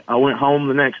home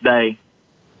the next day.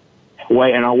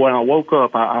 When I woke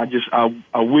up, I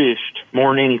wished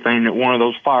more than anything that one of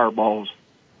those fireballs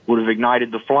would have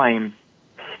ignited the flame,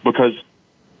 because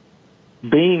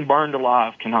being burned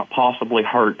alive cannot possibly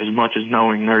hurt as much as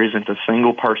knowing there isn't a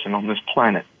single person on this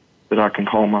planet that I can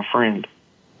call my friend.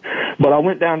 But I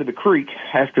went down to the creek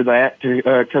after that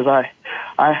because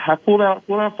I pulled out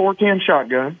a .410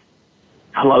 shotgun.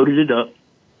 I loaded it up.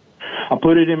 I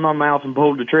put it in my mouth and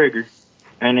pulled the trigger,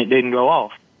 and it didn't go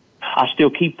off. I still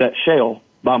keep that shell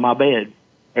by my bed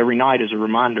every night as a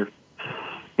reminder.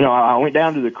 You know, I went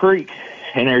down to the creek,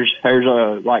 and there's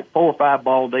like 4 or 5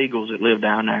 bald eagles that live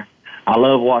down there. I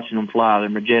love watching them fly. They're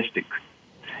majestic.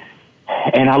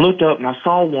 And I looked up, and I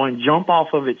saw one jump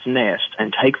off of its nest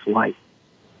and take flight.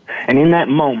 And in that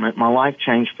moment, my life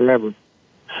changed forever.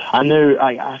 I knew,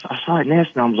 I saw that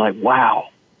nest, and I was like, wow,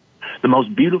 the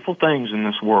most beautiful things in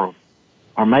this world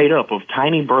are made up of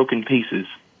tiny broken pieces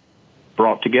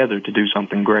brought together to do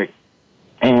something great.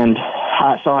 And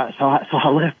so I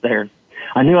left there.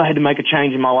 I knew I had to make a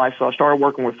change in my life, so I started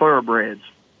working with thoroughbreds.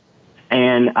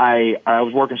 And I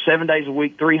was working 7 days a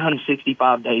week,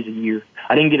 365 days a year.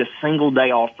 I didn't get a single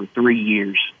day off for 3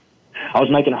 years. I was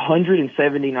making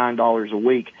 $179 a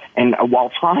week. And while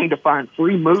trying to find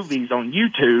free movies on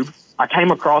YouTube, I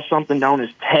came across something known as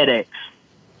TEDx.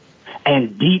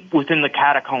 And deep within the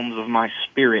catacombs of my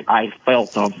spirit, I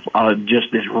felt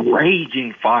just this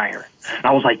raging fire. And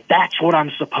I was like, that's what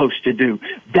I'm supposed to do.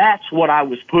 That's what I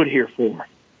was put here for.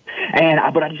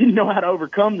 But I didn't know how to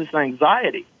overcome this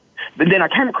anxiety. But then I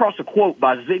came across a quote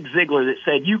by Zig Ziglar that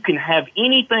said, you can have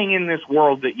anything in this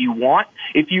world that you want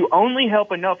if you only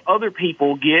help enough other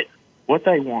people get what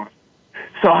they want.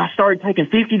 So I started taking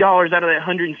 $50 out of that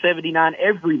 $179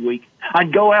 every week.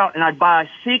 I'd go out and I'd buy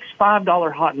 6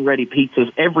 $5 hot and ready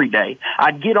pizzas every day.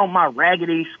 I'd get on my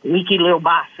raggedy, squeaky little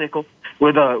bicycle,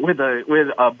 with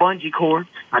a bungee cord.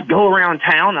 I'd go around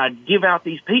town. I'd give out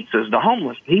these pizzas to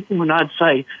homeless people, and I'd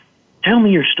say, "Tell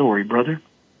me your story, brother.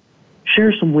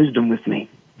 Share some wisdom with me."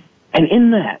 And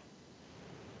in that,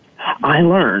 I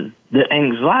learned that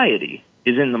anxiety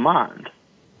is in the mind.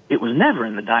 It was never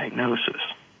in the diagnosis.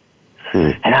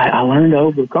 And I learned to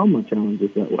overcome my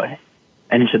challenges that way.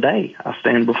 And today, I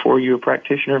stand before you a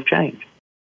practitioner of change.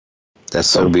 That's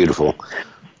so beautiful.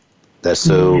 That's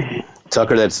so,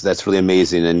 Tucker, that's really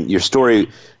amazing. And your story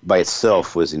by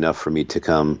itself was enough for me to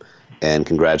come and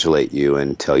congratulate you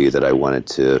and tell you that I wanted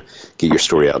to get your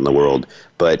story out in the world.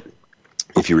 But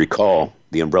if you recall,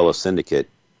 the Umbrella Syndicate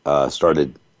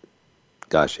started,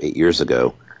 8 years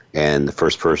ago. And the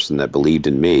first person that believed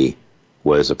in me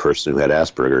was a person who had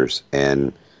Asperger's,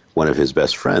 and one of his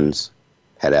best friends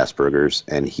had Asperger's,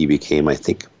 and he became, I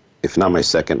think, if not my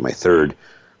second, my third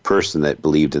person that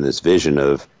believed in this vision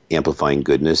of amplifying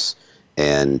goodness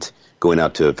and going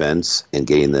out to events and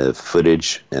getting the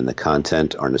footage and the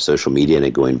content on the social media and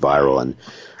it going viral. And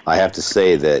I have to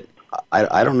say that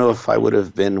I don't know if I would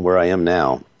have been where I am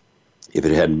now if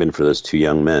it hadn't been for those two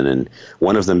young men. And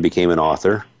one of them became an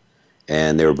author,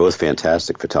 and they were both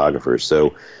fantastic photographers.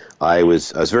 So I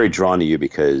was very drawn to you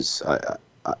because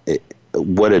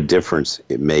what a difference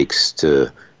it makes to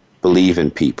believe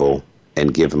in people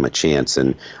and give them a chance.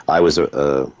 And I was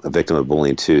a victim of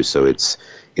bullying too, so it's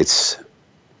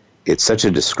such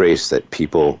a disgrace that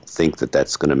people think that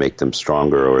that's going to make them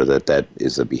stronger, or that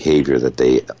is a behavior that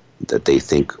they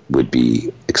think would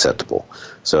be acceptable.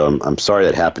 So I'm sorry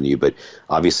that happened to you, but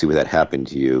obviously with that happened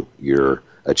to you, you're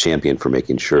a champion for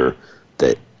making sure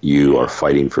that you are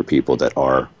fighting for people that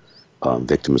are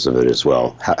victims of it as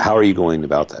well. How are you going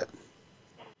about that?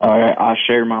 I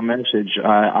share my message.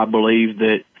 I believe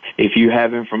that if you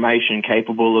have information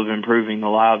capable of improving the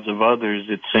lives of others,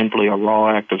 it's simply a raw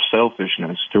act of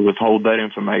selfishness to withhold that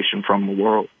information from the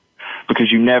world,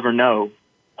 because you never know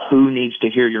who needs to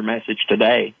hear your message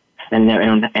today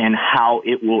and how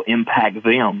it will impact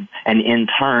them, and in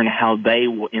turn how they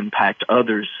will impact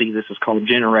others. See, this is called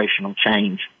generational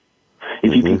change.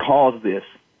 If you can cause this,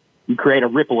 you create a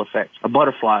ripple effect, a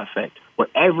butterfly effect.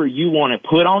 Whatever you want to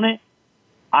put on it,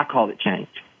 I call it change.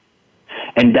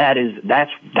 And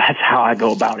that's how I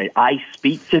go about it. I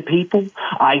speak to people,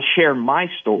 I share my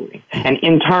story, and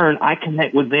in turn I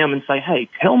connect with them and say, "Hey,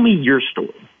 tell me your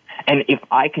story." And if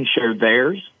I can share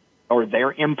theirs or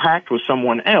their impact with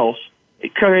someone else,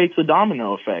 it creates a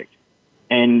domino effect.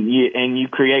 And you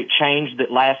create change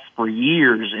that lasts for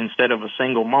years instead of a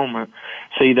single moment.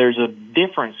 See, there's a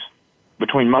difference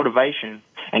between motivation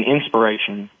and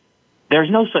inspiration. There's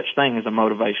no such thing as a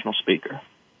motivational speaker,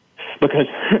 because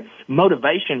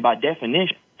motivation, by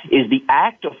definition, is the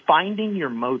act of finding your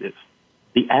motive,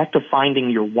 the act of finding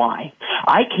your why.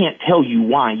 I can't tell you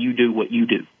why you do what you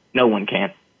do. No one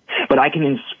can. But I can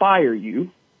inspire you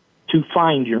to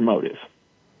find your motive.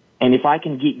 And if I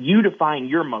can get you to find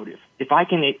your motive, if I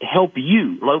can help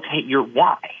you locate your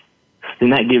why,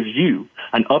 then that gives you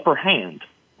an upper hand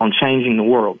on changing the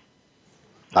world.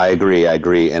 I agree.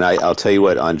 And I'll tell you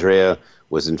what, Andrea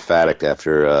was emphatic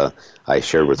after I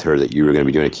shared with her that you were going to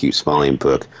be doing a Keep Smiling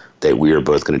book, that we are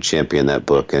both going to champion that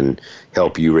book and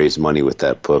help you raise money with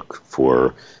that book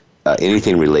for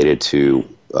anything related to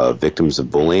victims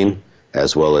of bullying,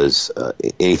 as well as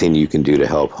anything you can do to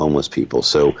help homeless people.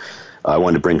 So I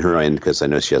wanted to bring her in because I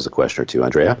know she has a question or two.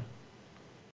 Andrea?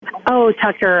 Oh,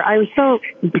 Tucker, I was so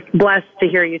blessed to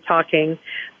hear you talking.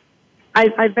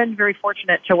 I've been very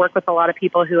fortunate to work with a lot of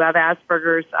people who have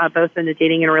Asperger's, both in the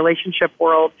dating and relationship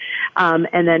world.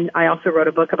 And then I also wrote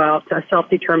a book about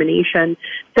self-determination.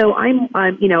 So I'm,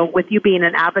 with you being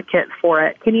an advocate for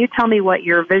it, can you tell me what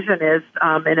your vision is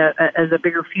as a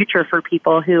bigger future for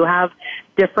people who have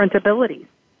different abilities?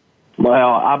 Well,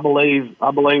 I believe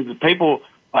that people,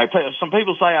 like some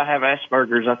people say I have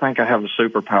Asperger's. I think I have a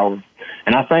superpower.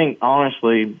 And I think,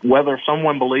 honestly, whether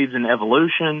someone believes in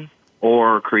evolution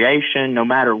or creation, no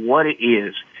matter what it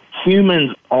is,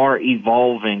 humans are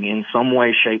evolving in some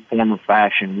way, shape, form, or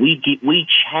fashion. We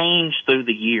change through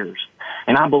the years.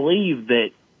 And I believe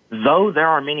that though there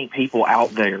are many people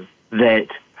out there that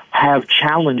have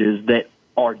challenges that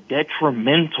are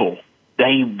detrimental,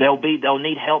 they'll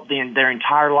need help their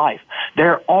entire life.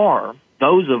 There are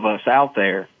those of us out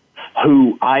there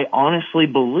who I honestly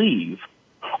believe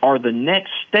are the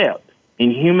next step in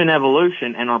human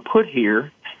evolution and are put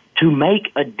here to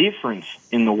make a difference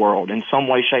in the world in some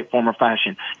way, shape, form, or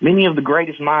fashion. Many of the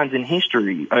greatest minds in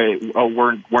history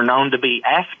were known to be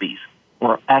Aspies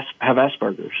or have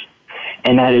Asperger's.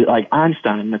 And that is like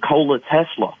Einstein, Nikola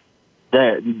Tesla.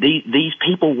 These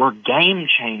people were game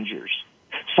changers.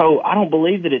 So I don't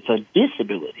believe that it's a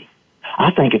disability.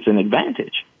 I think it's an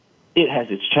advantage. It has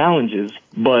its challenges,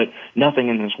 but nothing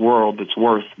in this world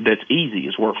that's easy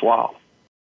is worthwhile.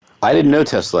 I didn't know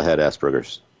Tesla had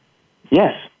Asperger's.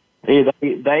 Yes.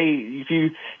 If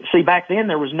you see, back then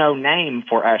there was no name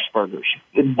for Asperger's.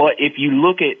 But if you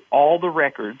look at all the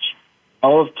records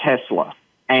of Tesla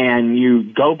and you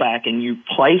go back and you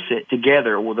place it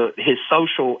together with his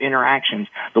social interactions,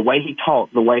 the way he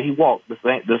talked, the way he walked, the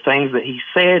things that he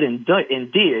said and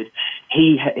did,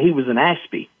 he was an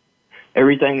Aspie.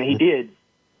 Everything that he did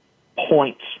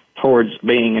points towards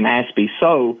being an Aspie.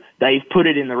 So they've put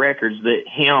it in the records that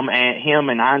him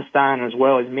and Einstein, as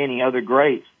well as many other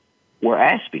greats, were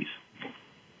Aspies.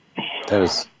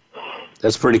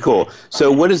 That's pretty cool.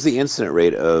 So what is the incident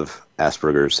rate of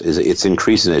Asperger's? It's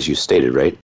increasing, as you stated,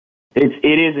 right? It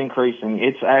is increasing.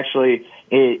 It's actually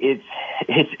it's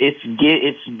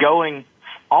going.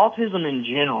 Autism in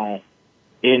general,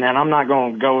 and I'm not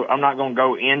going to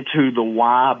go into the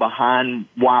why behind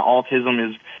why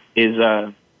autism is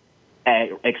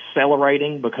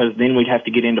accelerating, because then we'd have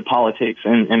to get into politics,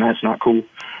 and that's not cool.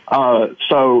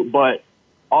 But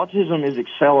autism is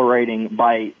accelerating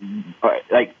by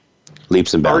like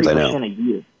leaps and bounds. 30% a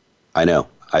year. I know.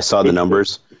 I saw the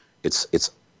numbers.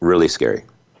 It's really scary.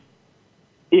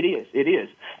 It is.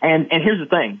 And here's the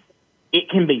thing. It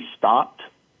can be stopped,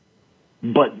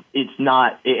 but it's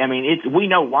not. I mean, we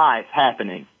know why it's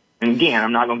happening. And again,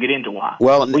 I'm not going to get into why.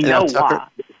 Well, we know why.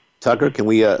 Tucker, can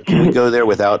we go there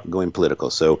without going political?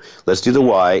 So let's do the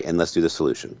why and let's do the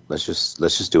solution. Let's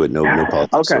just do it. No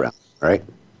politics around. All right.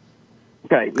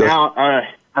 Okay. Now,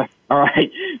 all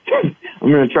right. I'm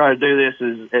going to try to do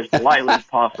this as politely as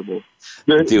possible.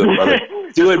 Do it, brother.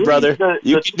 Do it, brother.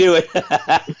 You can do it.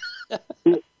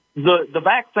 The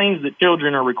vaccines that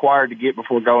children are required to get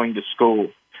before going to school,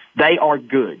 they are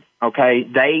good, okay?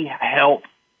 They help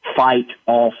fight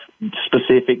off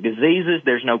specific diseases,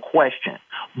 there's no question.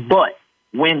 But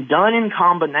when done in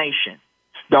combination,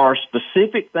 there are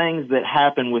specific things that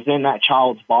happen within that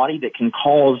child's body that can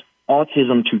cause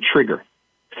autism to trigger.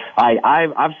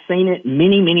 I've seen it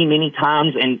many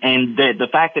times, and the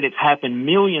fact that it's happened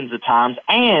millions of times,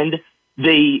 and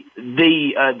the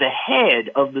head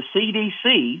of the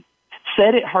CDC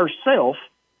said it herself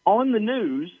on the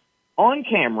news, on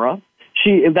camera.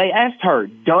 They asked her,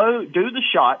 do the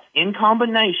shots in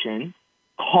combination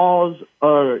cause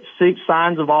 6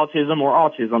 signs of autism or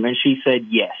autism? And she said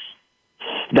yes.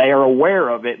 They are aware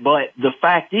of it, but the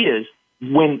fact is,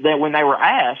 when they were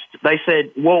asked, they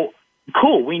said, well,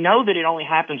 cool, we know that it only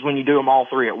happens when you do them all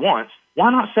 3 at once. Why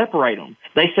not separate them?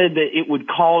 They said that it would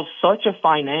cause such a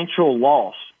financial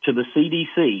loss to the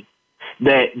CDC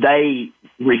that they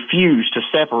refuse to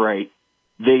separate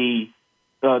the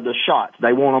shots.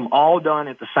 They want them all done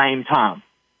at the same time.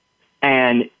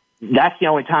 And that's the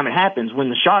only time it happens. When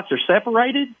the shots are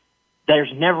separated,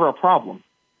 there's never a problem.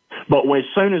 But as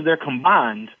soon as they're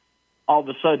combined, all of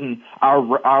a sudden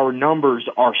our numbers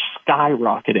are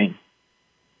skyrocketing.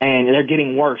 And they're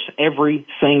getting worse every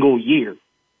single year.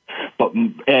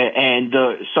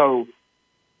 So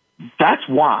that's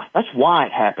why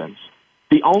it happens.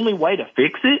 The only way to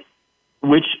fix it,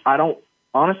 which I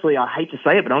hate to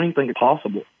say it, but I don't even think it's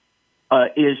possible,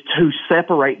 is to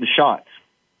separate the shots.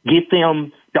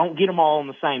 Don't get them all on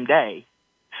the same day.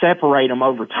 Separate them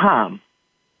over time,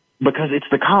 because it's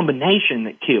the combination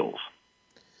that kills,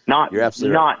 not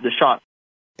the shot.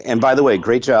 And by the way,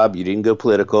 great job. You didn't go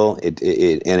political. And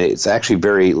it's actually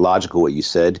very logical what you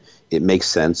said. It makes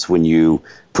sense when you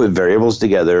put variables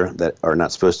together that are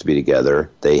not supposed to be together.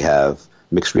 They have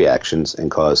mixed reactions and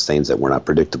cause things that were not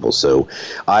predictable. So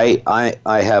I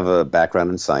have a background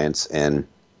in science, and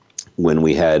when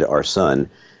we had our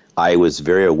son, I was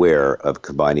very aware of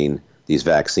combining these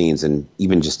vaccines, and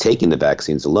even just taking the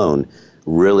vaccines alone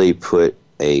really put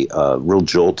a real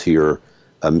jolt to your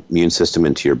immune system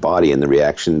into your body, and the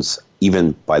reactions,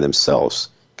 even by themselves,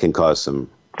 can cause some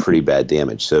pretty bad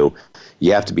damage. So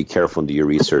you have to be careful and do your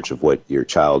research of what your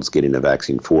child's getting a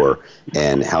vaccine for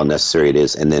and how necessary it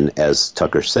is. And then, as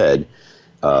Tucker said,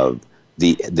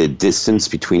 the distance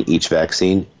between each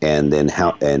vaccine, and then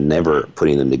and never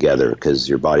putting them together, because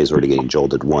your body's already getting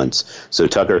jolted once. So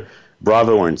Tucker,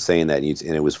 bravo on saying that,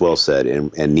 and it was well said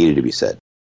and needed to be said.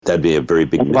 That'd be a very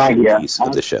big missing piece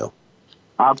of the show.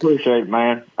 I appreciate it,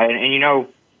 man. And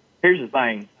here's the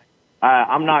thing.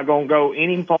 I'm not going to go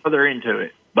any farther into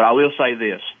it, but I will say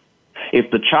this.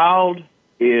 If a child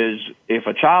is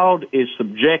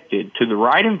subjected to the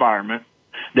right environment,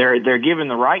 they're given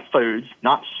the right foods,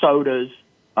 not sodas,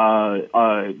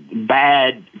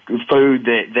 bad food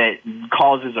that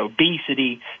causes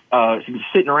obesity,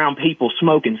 sitting around people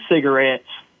smoking cigarettes,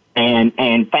 and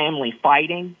family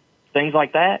fighting, things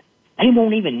like that, they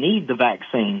won't even need the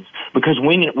vaccines, because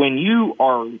when you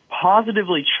are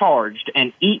positively charged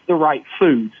and eat the right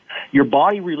foods, your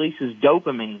body releases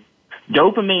dopamine.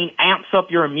 Dopamine amps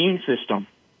up your immune system,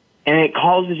 and it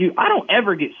causes you. I don't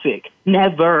ever get sick.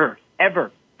 Never,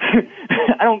 ever.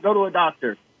 I don't go to a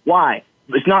doctor. Why?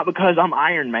 It's not because I'm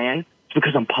Iron Man. It's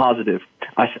because I'm positive.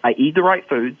 I eat the right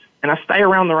foods, and I stay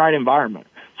around the right environment.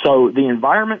 So the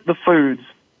environment, the foods,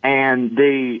 and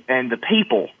the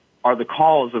people are the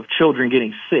cause of children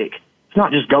getting sick. It's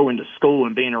not just going to school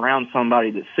and being around somebody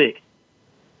that's sick.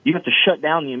 You have to shut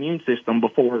down the immune system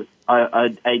before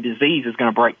a disease is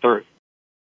going to break through.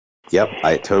 Yep,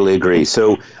 I totally agree.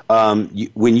 So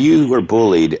when you were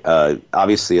bullied,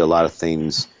 obviously a lot of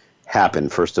things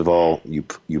happened. First of all, you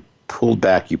pulled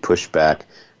back, you pushed back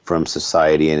from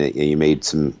society, and you made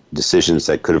some decisions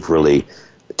that could have really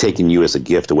taken you as a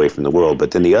gift away from the world.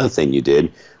 But then the other thing you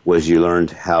did was you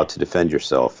learned how to defend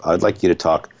yourself. I'd like you to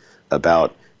talk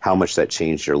about how much that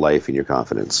changed your life and your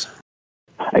confidence.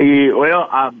 Well,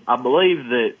 I believe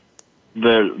that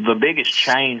the biggest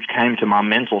change came to my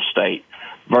mental state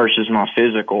versus my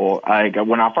physical.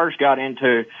 When I first got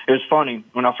into, it was funny,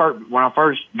 when I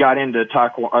first got into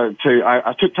taekwondo,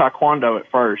 I took taekwondo at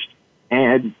first,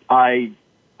 and I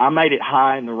made it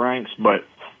high in the ranks, but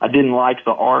I didn't like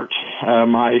the art.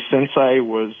 My sensei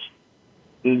was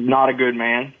not a good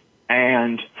man,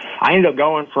 and I ended up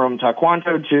going from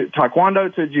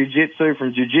taekwondo to jiu-jitsu,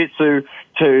 from jiu-jitsu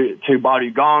to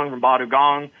Badugong, from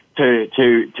Badugong to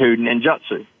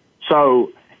ninjutsu.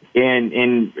 So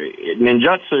in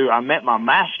ninjutsu, I met my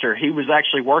master. He was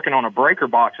actually working on a breaker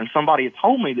box, and somebody had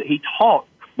told me that he taught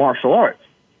martial arts.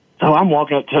 So I'm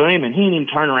walking up to him, and he didn't even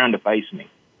turn around to face me.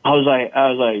 I was like,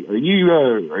 are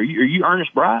you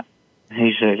Ernest Bright? And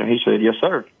he said, yes,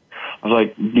 sir. I was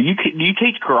like, do you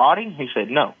teach karate? He said,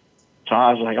 no. So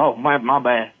I was like, oh, my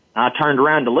bad. And I turned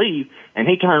around to leave, and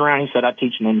he turned around and he said, I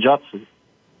teach ninjutsu.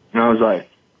 And I was like,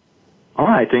 all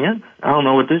right then. I don't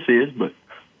know what this is, but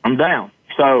I'm down.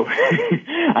 So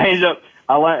I ended up,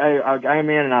 I came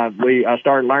in and I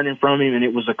started learning from him, and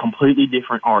it was a completely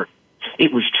different art.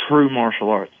 It was true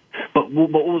martial arts. But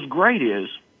what was great is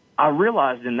I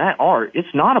realized in that art,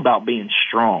 it's not about being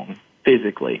strong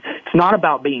physically. It's not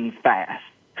about being fast.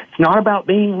 It's not about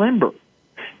being limber.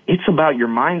 It's about your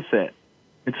mindset.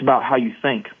 It's about how you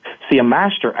think. See, a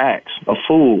master acts, a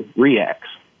fool reacts.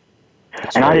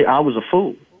 That's and right. I was a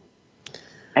fool.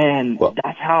 And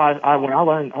that's how when I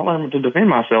learned to defend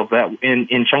myself that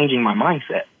in changing my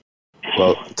mindset.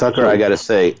 Well, Tucker, I got to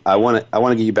say, I want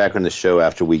to get you back on the show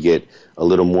after we get a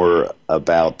little more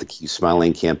about the Keep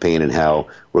Smiling campaign and how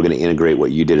we're going to integrate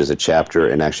what you did as a chapter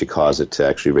and actually cause it to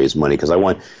actually raise money, because I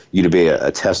want you to be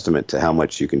a testament to how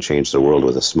much you can change the world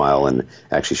with a smile and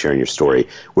actually sharing your story.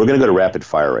 We're going to go to rapid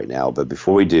fire right now, but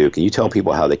before we do, can you tell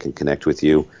people how they can connect with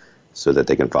you so that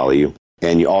they can follow you?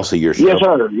 And also your show. Yes,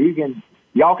 sir.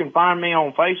 Y'all can find me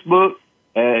on Facebook.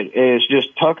 It's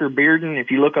just Tucker Bearden.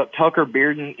 If you look up Tucker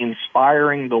Bearden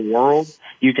Inspiring the World,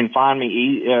 you can find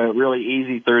me really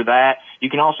easy through that. You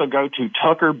can also go to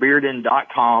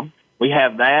tuckerbearden.com. We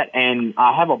have that, and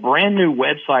I have a brand new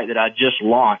website that I just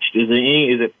launched.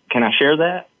 Can I share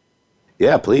that?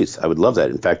 Yeah, please. I would love that.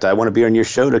 In fact, I want to be on your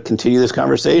show to continue this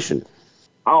conversation.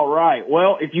 All right.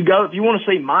 Well, if you want to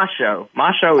see my show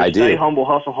is Stay Humble,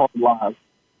 Hustle Hard Live.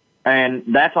 And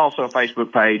that's also a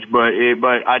Facebook page, but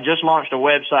I just launched a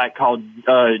website called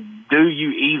Do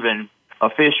You Even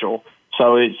Official.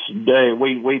 So it's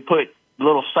we put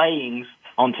little sayings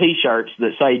on T-shirts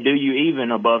that say "Do you even"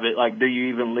 above it, like "Do you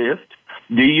even lift?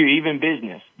 Do you even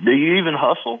business? Do you even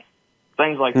hustle?"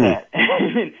 Things like that.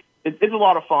 It's a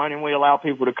lot of fun, and we allow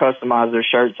people to customize their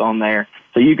shirts on there.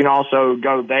 So you can also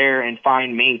go there and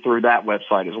find me through that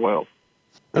website as well.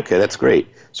 Okay, that's great.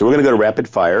 So we're going to go to rapid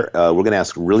fire. We're going to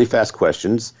ask really fast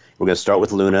questions. We're going to start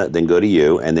with Luna, then go to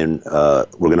you, and then we're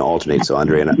going to alternate. So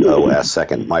Andre and I will ask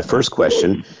second. My first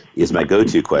question is my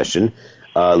go-to question.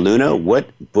 Luna, what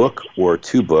book or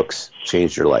two books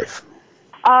changed your life?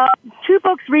 Two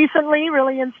books recently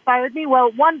really inspired me.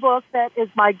 Well, one book that is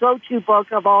my go-to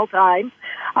book of all time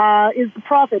is The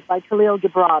Prophet by Khalil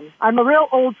Gibran. I'm a real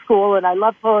old school, and I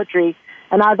love poetry,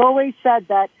 and I've always said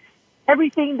that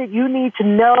everything that you need to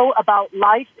know about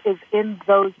life is in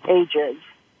those pages.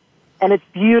 And it's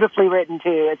beautifully written,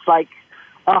 too. It's like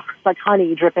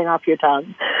honey dripping off your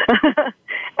tongue.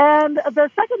 And the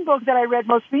second book that I read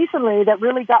most recently that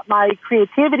really got my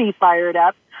creativity fired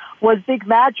up was Big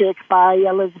Magic by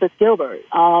Elizabeth Gilbert.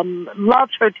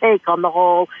 Loved her take on the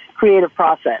whole creative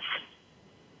process.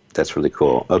 That's really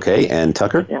cool. Okay, and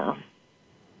Tucker? Yeah.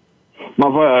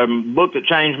 My book that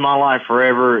changed my life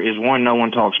forever is one no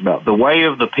one talks about, The Way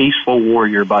of the Peaceful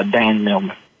Warrior by Dan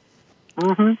Millman.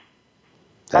 Mm-hmm.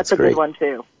 That's a great. good one,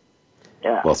 too.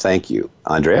 Yeah. Well, thank you.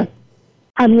 Andrea?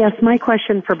 Yes, my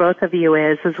question for both of you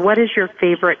is what is your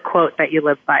favorite quote that you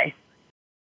live by?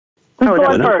 Oh,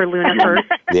 that was for Luna first.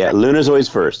 Yeah, Luna's always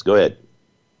first. Go ahead.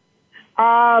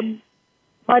 My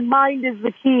mind is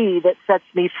the key that sets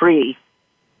me free.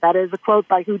 That is a quote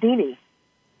by Houdini.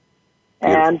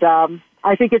 Beautiful. And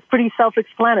I think it's pretty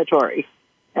self-explanatory.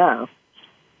 Yeah.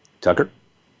 Tucker?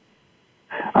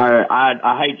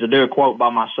 I hate to do a quote by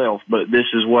myself, but this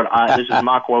is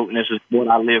my quote, and this is what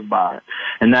I live by.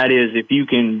 And that is, if you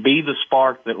can be the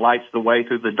spark that lights the way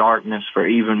through the darkness for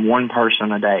even one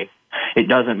person a day, it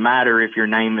doesn't matter if your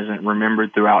name isn't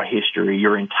remembered throughout history.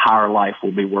 Your entire life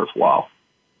will be worthwhile.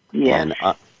 Yeah. And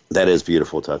that is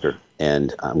beautiful, Tucker.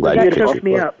 And I'm glad you picked your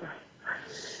me quote. up.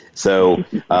 So,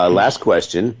 last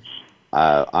question.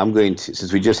 I'm going to,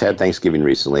 since we just had Thanksgiving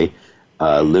recently,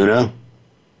 Luna,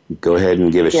 go ahead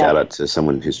and give a shout out to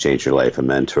someone who's changed your life, a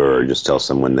mentor, or just tell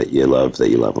someone that you love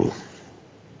them.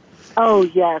 Oh,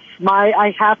 yes.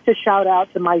 I have to shout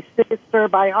out to my sister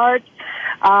by heart,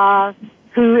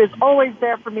 who is always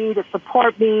there for me to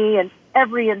support me in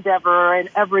every endeavor, in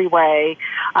every way.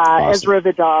 Awesome. Ezra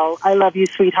Vidal, I love you,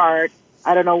 sweetheart.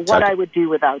 I don't know what Tucker. I would do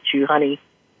without you, honey.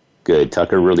 Good.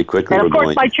 Tucker, really quickly. And of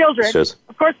course, my children.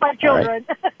 Of course, my children.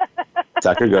 Right.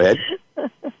 Tucker, go ahead.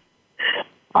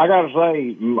 I got to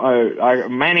say,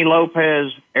 Manny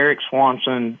Lopez, Eric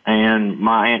Swanson, and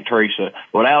my Aunt Teresa.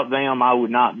 Without them, I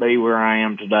would not be where I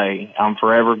am today. I'm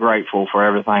forever grateful for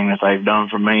everything that they've done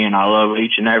for me, and I love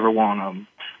each and every one of them.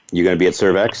 You going to be at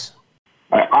Cervex?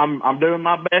 I'm doing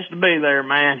my best to be there,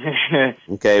 man.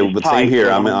 Okay, but same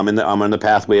here. I'm on the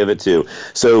pathway of it too.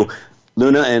 So,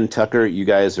 Luna and Tucker, you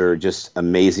guys are just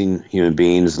amazing human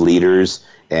beings, leaders,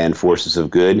 and forces of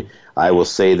good. I will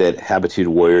say that Habitude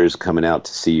Warriors coming out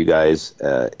to see you guys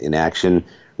in action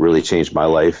really changed my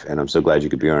life, and I'm so glad you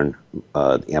could be on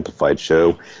the Amplified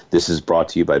show. This is brought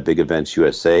to you by Big Events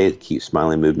USA, Keep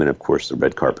Smiling Movement, of course, the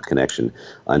Red Carpet Connection.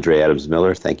 Andre Adams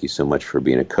Miller, thank you so much for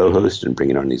being a co-host and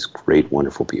bringing on these great,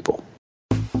 wonderful people.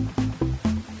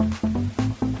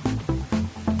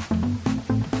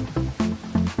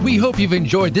 We hope you've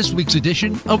enjoyed this week's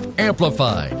edition of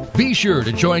Amplified. Be sure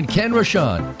to join Ken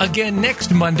Rochon again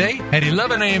next Monday at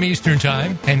 11 a.m. Eastern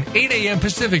Time and 8 a.m.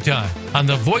 Pacific Time on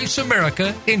the Voice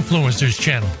America Influencers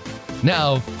Channel.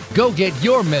 Now, go get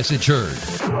your message heard.